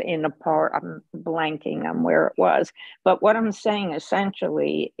was in a part, I'm blanking on where it was. But what I'm saying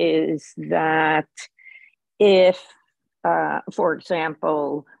essentially is that if, for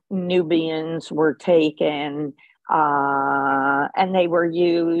example, Nubians were taken and they were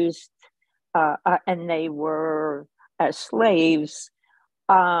used and they were as slaves,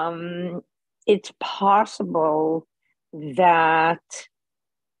 it's possible that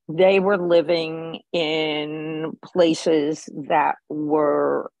they were living in places that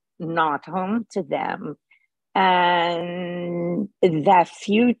were not home to them, and that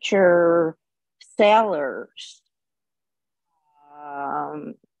future sailors,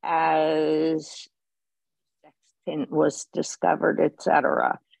 as sextant was discovered,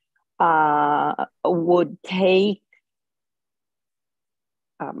 etc., would take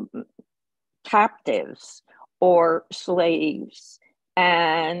captives or slaves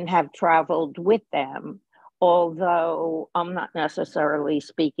and have traveled with them, although I'm not necessarily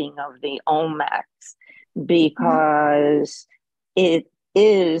speaking of the Olmecs, because it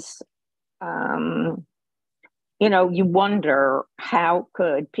is, you know, you wonder how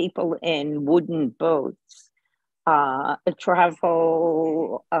could people in wooden boats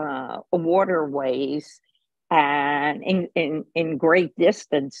travel waterways and in great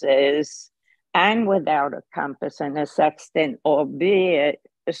distances and without a compass and a sextant, albeit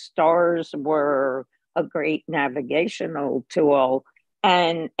the stars were a great navigational tool,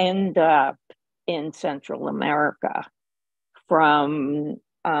 and end up in Central America from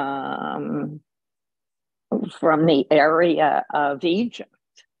the area of Egypt.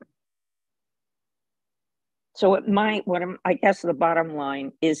 So it might, I guess the bottom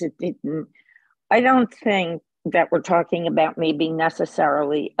line is it didn't, I don't think that we're talking about maybe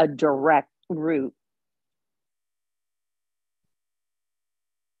necessarily a direct route.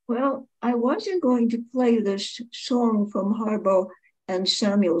 Well, I wasn't going to play this song from Harbaugh and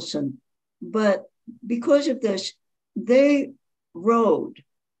Samuelson, but because of this, they rowed,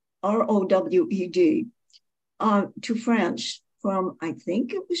 R-O-W-E-D, to France from, I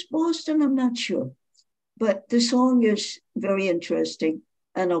think it was Boston, I'm not sure. But the song is very interesting,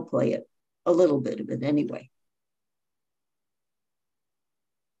 and I'll play it, a little bit of it anyway.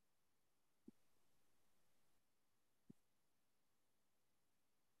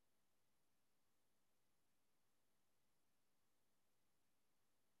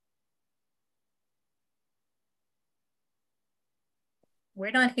 We're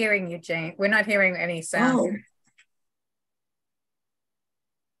not hearing you, Jane. We're not hearing any sound. Oh,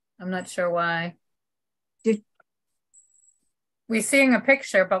 I'm not sure why. did, We're seeing a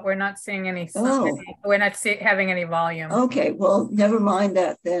picture, but we're not seeing any sound. oh, We're not having any volume. okay. Well, never mind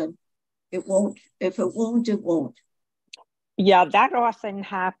that then. It won't. If it won't, it won't. Yeah, that often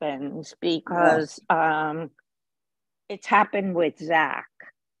happens because it's happened with Zach.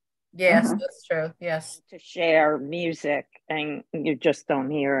 Yes, that's true. Yes. To share music and you just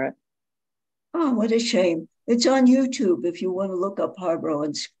don't hear it. Oh, what a shame. It's on YouTube if you want to look up Harborough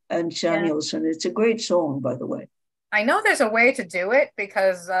and Samuelson. It's a great song, by the way. I know there's a way to do it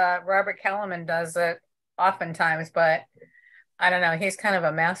because Robert Kellerman does it oftentimes, but I don't know. He's kind of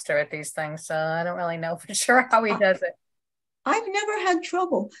a master at these things, so I don't really know for sure how he does it. I've never had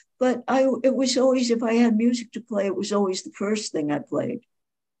trouble, but it was always, if I had music to play, it was always the first thing I played.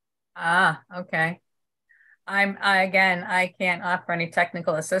 Ah, okay. I can't offer any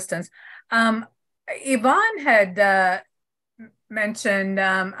technical assistance. Yvonne had mentioned,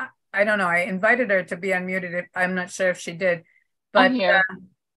 I don't know, I invited her to be unmuted. I'm not sure if she did, but I'm here.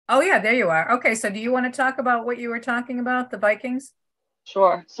 Oh yeah, there you are. Okay, so do you want to talk about what you were talking about, the Vikings?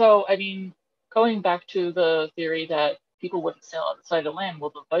 Sure. So, I mean, going back to the theory that people wouldn't sail outside of land,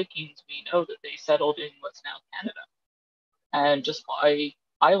 well, the Vikings, we know that they settled in what's now Canada. And just by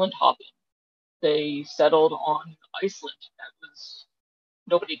island hopping, they settled on Iceland.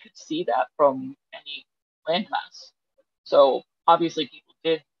 Nobody could see that from any landmass. So obviously people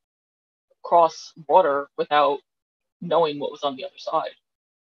did cross water without knowing what was on the other side.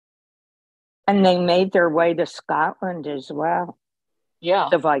 And they made their way to Scotland as well. Yeah.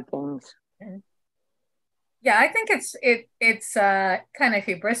 The Vikings. Yeah, I think it's kind of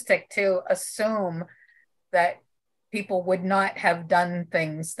hubristic to assume that people would not have done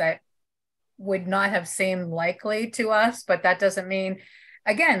things that would not have seemed likely to us, but that doesn't mean,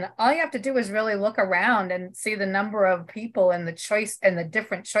 again, all you have to do is really look around and see the number of people and the choice and the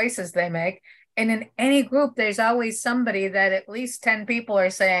different choices they make. And in any group, there's always somebody that at least 10 people are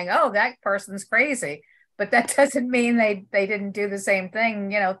saying, oh, that person's crazy. But that doesn't mean they didn't do the same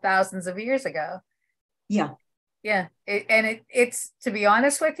thing, thousands of years ago. Yeah. Yeah. It's, to be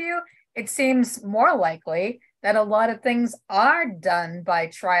honest with you, it seems more likely that a lot of things are done by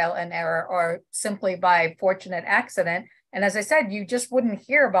trial and error or simply by fortunate accident. And as I said, you just wouldn't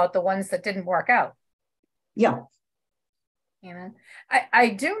hear about the ones that didn't work out. Yeah. I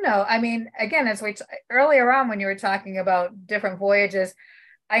do know, I mean, again, as earlier on when you were talking about different voyages,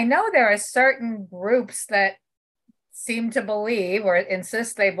 I know there are certain groups that seem to believe or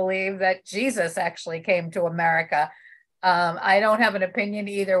insist they believe that Jesus actually came to America. I don't have an opinion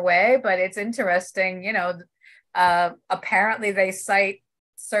either way, but it's interesting, apparently they cite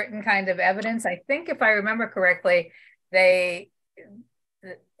certain kind of evidence. I think if I remember correctly, there's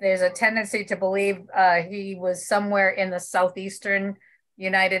a tendency to believe he was somewhere in the southeastern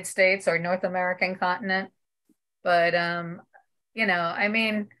United States or North American continent. But, I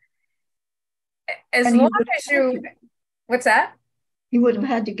mean, as long as you, what's that? He would have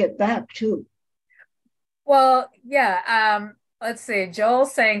had to get back too. Well, yeah. Let's see.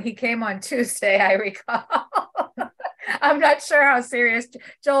 Joel's saying he came on Tuesday, I recall. I'm not sure how serious.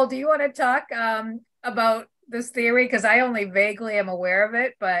 Joel, do you want to talk about this theory? Because I only vaguely am aware of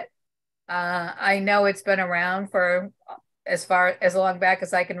it, but I know it's been around for as long back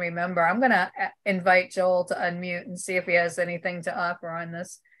as I can remember. I'm going to invite Joel to unmute and see if he has anything to offer on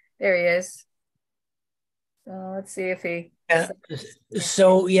this. There he is. So let's see if he...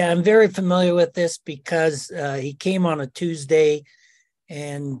 So, I'm very familiar with this because he came on a Tuesday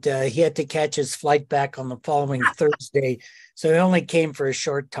and he had to catch his flight back on the following Thursday. So he only came for a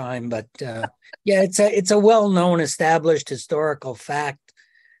short time. But it's a well-known, established historical fact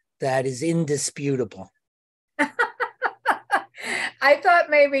that is indisputable. I thought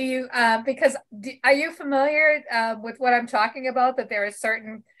maybe you, because are you familiar with what I'm talking about? That there are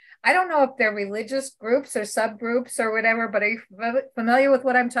certain... I don't know if they're religious groups or subgroups or whatever, but are you familiar with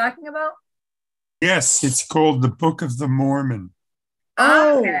what I'm talking about? Yes, it's called the Book of the Mormon.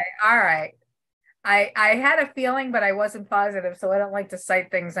 Oh, okay, all right. I had a feeling, but I wasn't positive, so I don't like to cite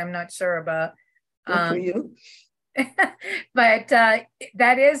things I'm not sure about. Good for you. But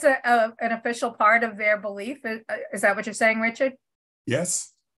that is an official part of their belief. Is that what you're saying, Richard?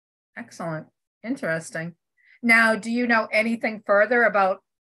 Yes. Excellent. Interesting. Now, do you know anything further about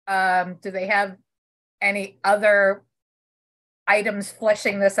do they have any other items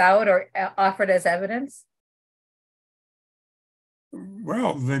fleshing this out or offered as evidence?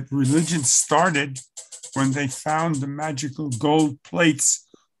 Well, the religion started when they found the magical gold plates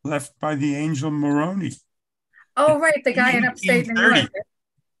left by the angel Moroni. Oh, right, the guy in upstate New York.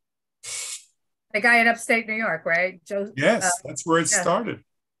 The guy in upstate New York, right? Joe. Yes, that's where it yeah. started.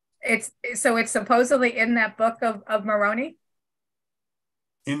 It's supposedly in that book of Moroni.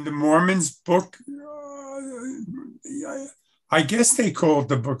 In the Mormons' book, I guess they call it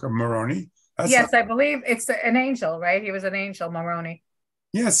the Book of Moroni. Yes, I believe it's an angel, right? He was an angel, Moroni.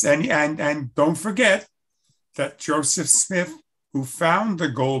 Yes, and don't forget that Joseph Smith, who found the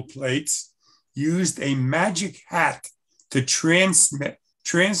gold plates, used a magic hat to translate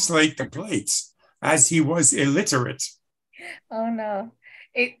the plates, as he was illiterate. Oh no.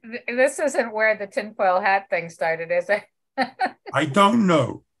 This isn't where the tinfoil hat thing started, is it? I don't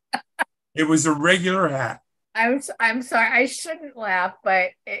know. It was a regular hat. I'm sorry, I shouldn't laugh, but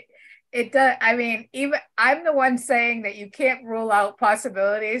it does. I mean, even I'm the one saying that you can't rule out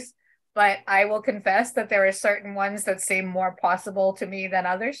possibilities, but I will confess that there are certain ones that seem more possible to me than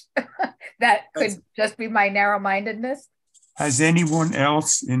others. That could just be my narrow-mindedness. Has anyone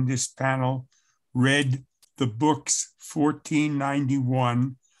else in this panel read the books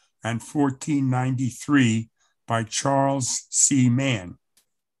 1491 and 1493 by Charles C. Mann?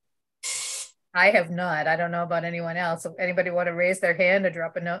 I have not. I don't know about anyone else. If anybody want to raise their hand or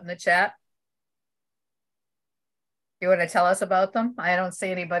drop a note in the chat? You want to tell us about them? I don't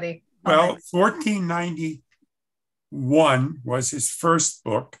see anybody. Well, 1491 was his first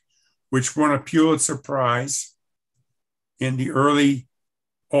book, which won a Pulitzer Prize in the early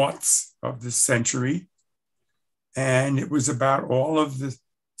aughts of the century. And it was about all of the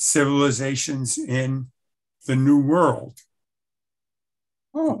civilizations in the New World.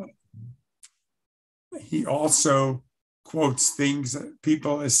 Oh. He also quotes things that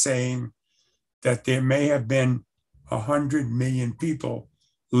people are saying that there may have been 100 million people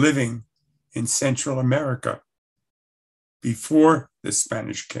living in Central America before the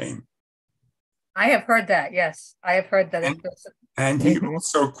Spanish came. I have heard that, yes. I have heard that. And he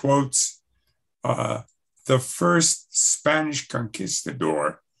also quotes the first Spanish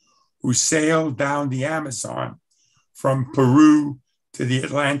conquistador who sailed down the Amazon from Peru to the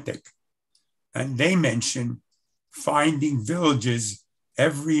Atlantic. And they mention finding villages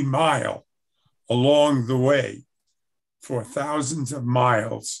every mile along the way for thousands of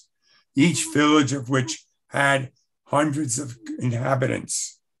miles, each village of which had hundreds of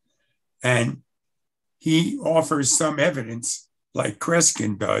inhabitants. And he offers some evidence, like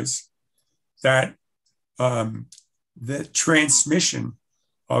Kreskin does, that the transmission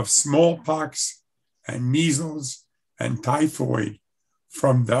of smallpox and measles and typhoid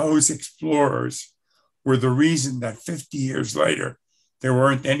from those explorers were the reason that 50 years later, there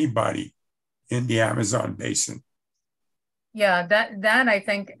weren't anybody in the Amazon basin. Yeah, that I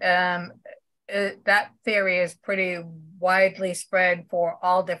think that theory is pretty widely spread for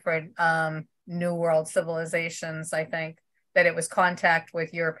all different New World civilizations. I think that it was contact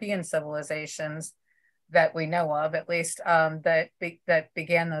with European civilizations that we know of, at least, that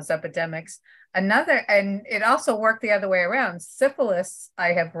began those epidemics. And it also worked the other way around. Syphilis,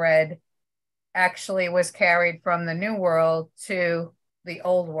 I have read, actually was carried from the New World to the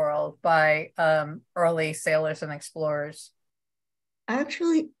Old World by early sailors and explorers.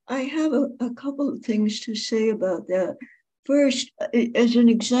 Actually, I have a couple of things to say about that. First, as an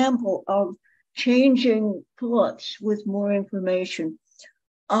example of changing thoughts with more information,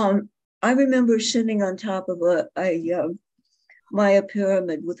 I remember sitting on top of a Maya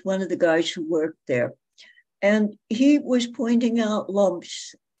pyramid with one of the guys who worked there, and he was pointing out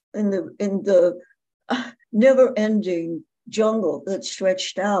lumps in the never-ending jungle that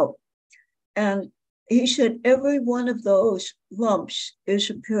stretched out, and he said every one of those lumps is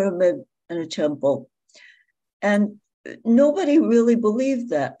a pyramid and a temple. And nobody really believed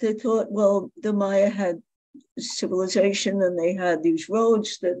that. They thought, well, the Maya had civilization and they had these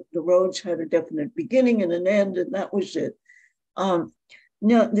roads, that the roads had a definite beginning and an end, and that was it. Now,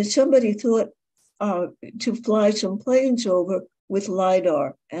 somebody thought to fly some planes over with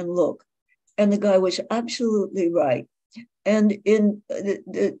LiDAR and look, and the guy was absolutely right. And in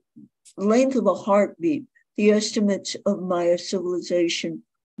the length of a heartbeat, the estimates of Maya civilization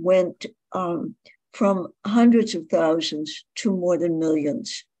went from hundreds of thousands to more than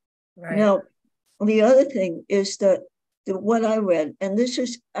millions. Right. Now, the other thing is that what I read, and this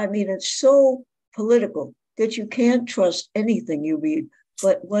is, I mean, it's so political that you can't trust anything you read,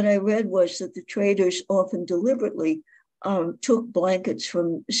 but what I read was that the traders often deliberately took blankets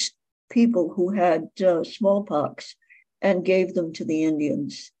from people who had smallpox and gave them to the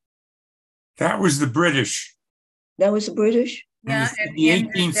Indians. That was the British. That was the British? Yeah, in the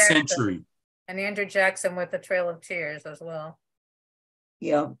 18th century. And Andrew Jackson with the Trail of Tears as well.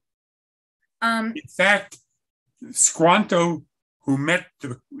 Yeah. In fact, Squanto, who met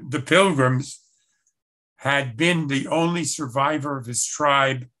the Pilgrims, had been the only survivor of his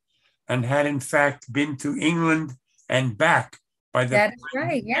tribe and had in fact been to England and back by the That's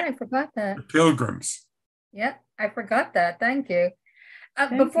right. Yeah, I forgot that. Pilgrims. Yeah, I forgot that. Thank you.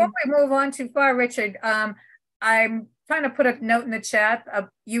 Thank Before you. we move on too far, Richard, I'm trying to put a note in the chat.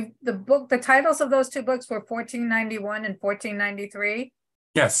 The titles of those two books were 1491 and 1493.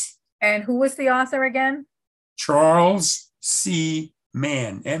 Yes. And who was the author again? Charles C.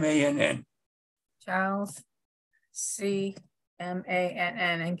 Mann, M-A-N-N. Charles C.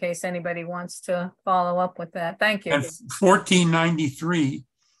 M-A-N-N, in case anybody wants to follow up with that. Thank you. And 1493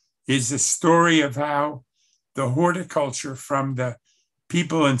 is a story of how the horticulture from the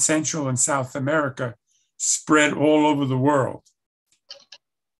people in Central and South America spread all over the world.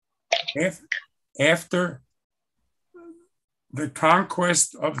 After the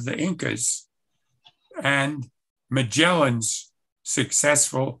conquest of the Incas and Magellan's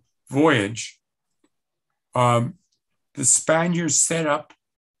successful voyage, the Spaniards set up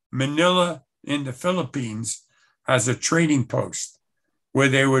Manila in the Philippines as a trading post where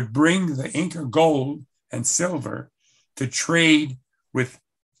they would bring the Inca gold and silver to trade with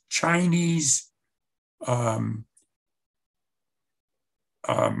Chinese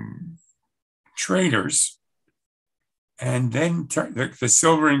traders, and then the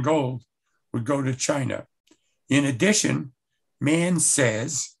silver and gold would go to China. In addition, Mann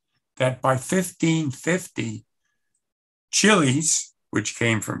says that by 1550, chilies, which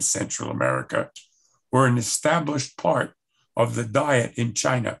came from Central America, were an established part of the diet in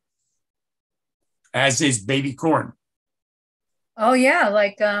China, as is baby corn. Oh yeah,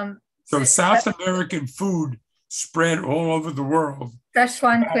 like So South American food spread all over the world.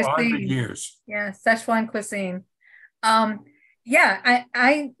 Szechuan For 100 cuisine. years. Yeah, Szechuan cuisine. Yeah,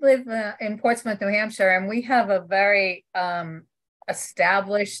 I live in Portsmouth, New Hampshire, and we have a very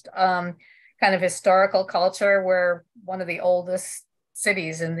established kind of historical culture. We're one of the oldest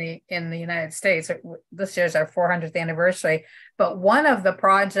cities in the United States. This year's our 400th anniversary. But one of the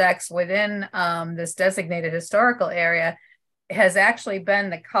projects within this designated historical area has actually been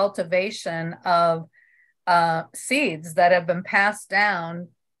the cultivation of seeds that have been passed down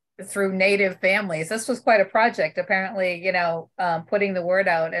through native families. This was quite a project, apparently, putting the word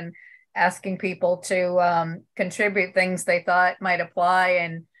out and asking people to contribute things they thought might apply.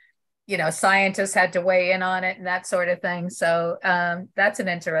 And, scientists had to weigh in on it and that sort of thing. So that's an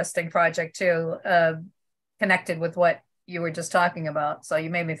interesting project too, connected with what you were just talking about. So you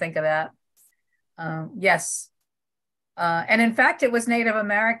made me think of that. Yes. And in fact, it was Native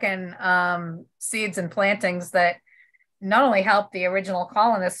American seeds and plantings that not only helped the original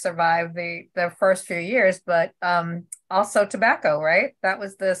colonists survive the first few years, but also tobacco, right? That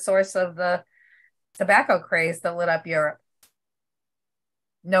was the source of the tobacco craze that lit up Europe.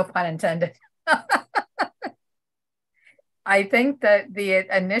 No pun intended. I think that the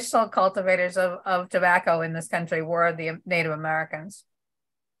initial cultivators of tobacco in this country were the Native Americans.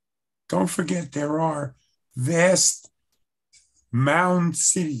 Don't forget, there are vast mound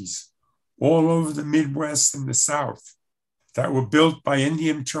cities all over the Midwest and the South that were built by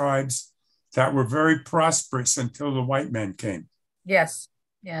Indian tribes that were very prosperous until the white men came. Yes,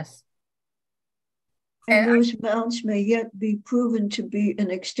 yes. And those mounds may yet be proven to be an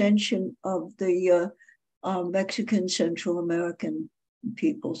extension of the Mexican Central American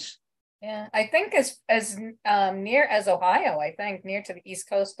peoples. Yeah, I think as near as Ohio, near to the East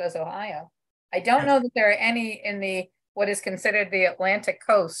Coast as Ohio. I don't know that there are any in what is considered the Atlantic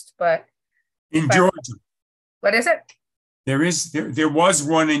coast, but in Georgia. What is it? There was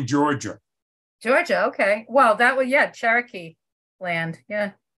one in Georgia. Georgia, okay. Well, that was, Cherokee land.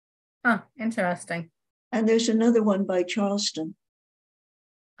 Yeah. Huh, interesting. And there's another one by Charleston.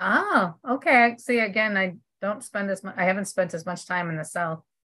 Oh, okay. See, again, I haven't spent as much time in the South,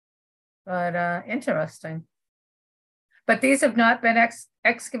 but interesting. But these have not been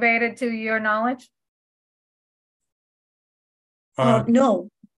excavated to your knowledge? No.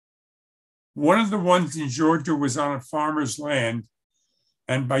 One of the ones in Georgia was on a farmer's land,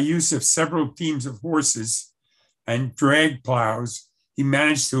 and by use of several teams of horses and drag plows, he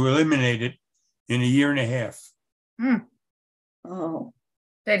managed to eliminate it in a year and a half. Oh.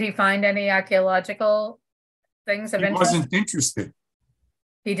 Did he find any archaeological things of interest? He wasn't interested.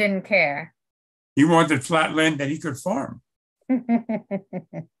 He didn't care. He wanted flat land that he could farm.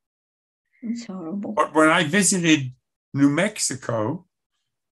 It's horrible. But when I visited New Mexico,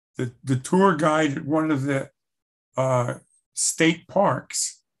 the tour guide at one of the state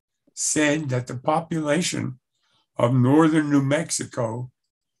parks said that the population of northern New Mexico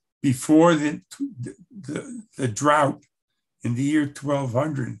before the drought in the year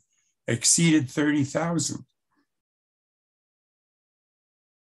 1200 exceeded 30,000.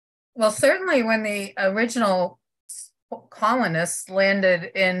 Well, certainly when the original colonists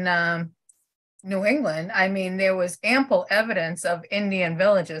landed in New England, I mean, there was ample evidence of Indian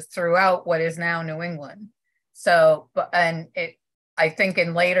villages throughout what is now New England. So, I think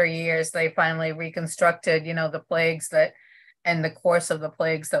in later years, they finally reconstructed, the plagues and the course of the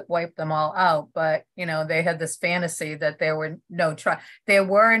plagues that wiped them all out. But, they had this fantasy that there were no there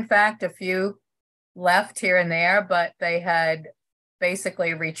were, in fact, a few left here and there, but they had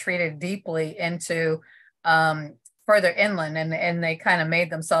basically retreated deeply into further inland, and they kind of made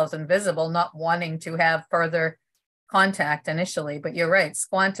themselves invisible, not wanting to have further contact initially. But you're right,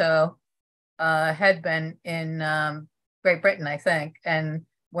 Squanto had been in Great Britain, I think, and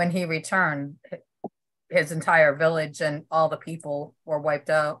when he returned, his entire village and all the people were wiped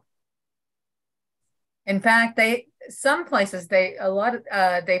out. In fact, some places they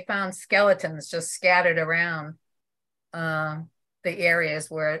found skeletons just scattered around the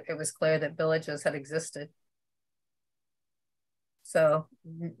areas where it was clear that villages had existed. So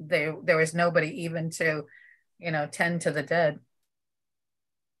there was nobody even to, tend to the dead.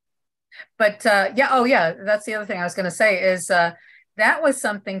 But that's the other thing I was going to say is that was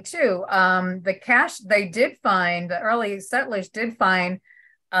something too. The early settlers did find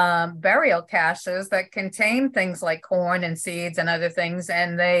burial caches that contained things like corn and seeds and other things,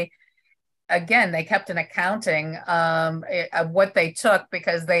 and they kept an accounting of what they took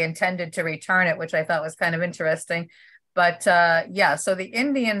because they intended to return it, which I thought was kind of interesting. But so the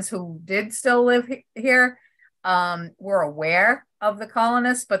Indians who did still live here were aware of the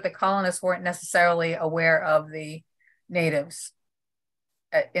colonists, but the colonists weren't necessarily aware of the natives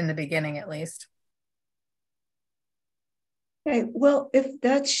in the beginning, at least. Okay, well, if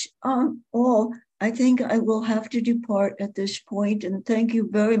that's all, I think I will have to depart at this point. And thank you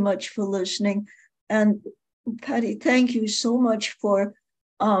very much for listening. And Patty, thank you so much for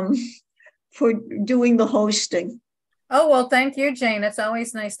doing the hosting. Oh, well, thank you, Jane. It's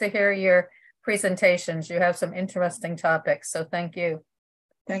always nice to hear your presentations. You have some interesting topics, so thank you.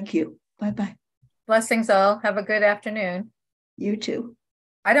 Thank you. Bye-bye. Blessings all. Have a good afternoon. You too.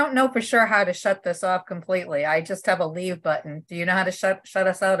 I don't know for sure how to shut this off completely. I just have a leave button. Do you know how to shut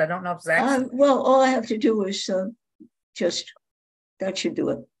us out? I don't know if Zach. Well, all I have to do is that should do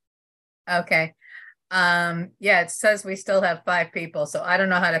it. Okay. It says we still have 5 people, so I don't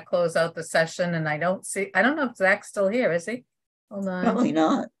know how to close out the session, and I don't know if Zach's still here. Is he? Hold on. Probably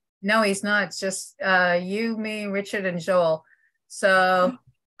not. No, he's not. It's just you, me, Richard, and Joel. So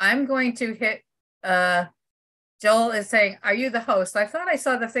I'm going to hit Joel is saying, are you the host? I thought I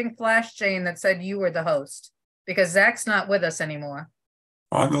saw the thing flash, Jane, that said you were the host, because Zach's not with us anymore.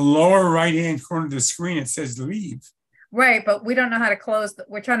 On the lower right-hand corner of the screen, it says leave. Right, but we don't know how to close.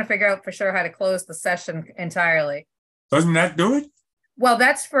 We're trying to figure out for sure how to close the session entirely. Doesn't that do it? Well,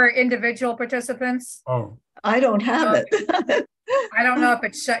 that's for individual participants. Oh. I don't have it. I don't know if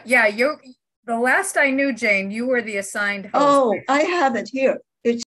it's shut. Yeah, the last I knew, Jane, you were the assigned host. Oh, I have it here.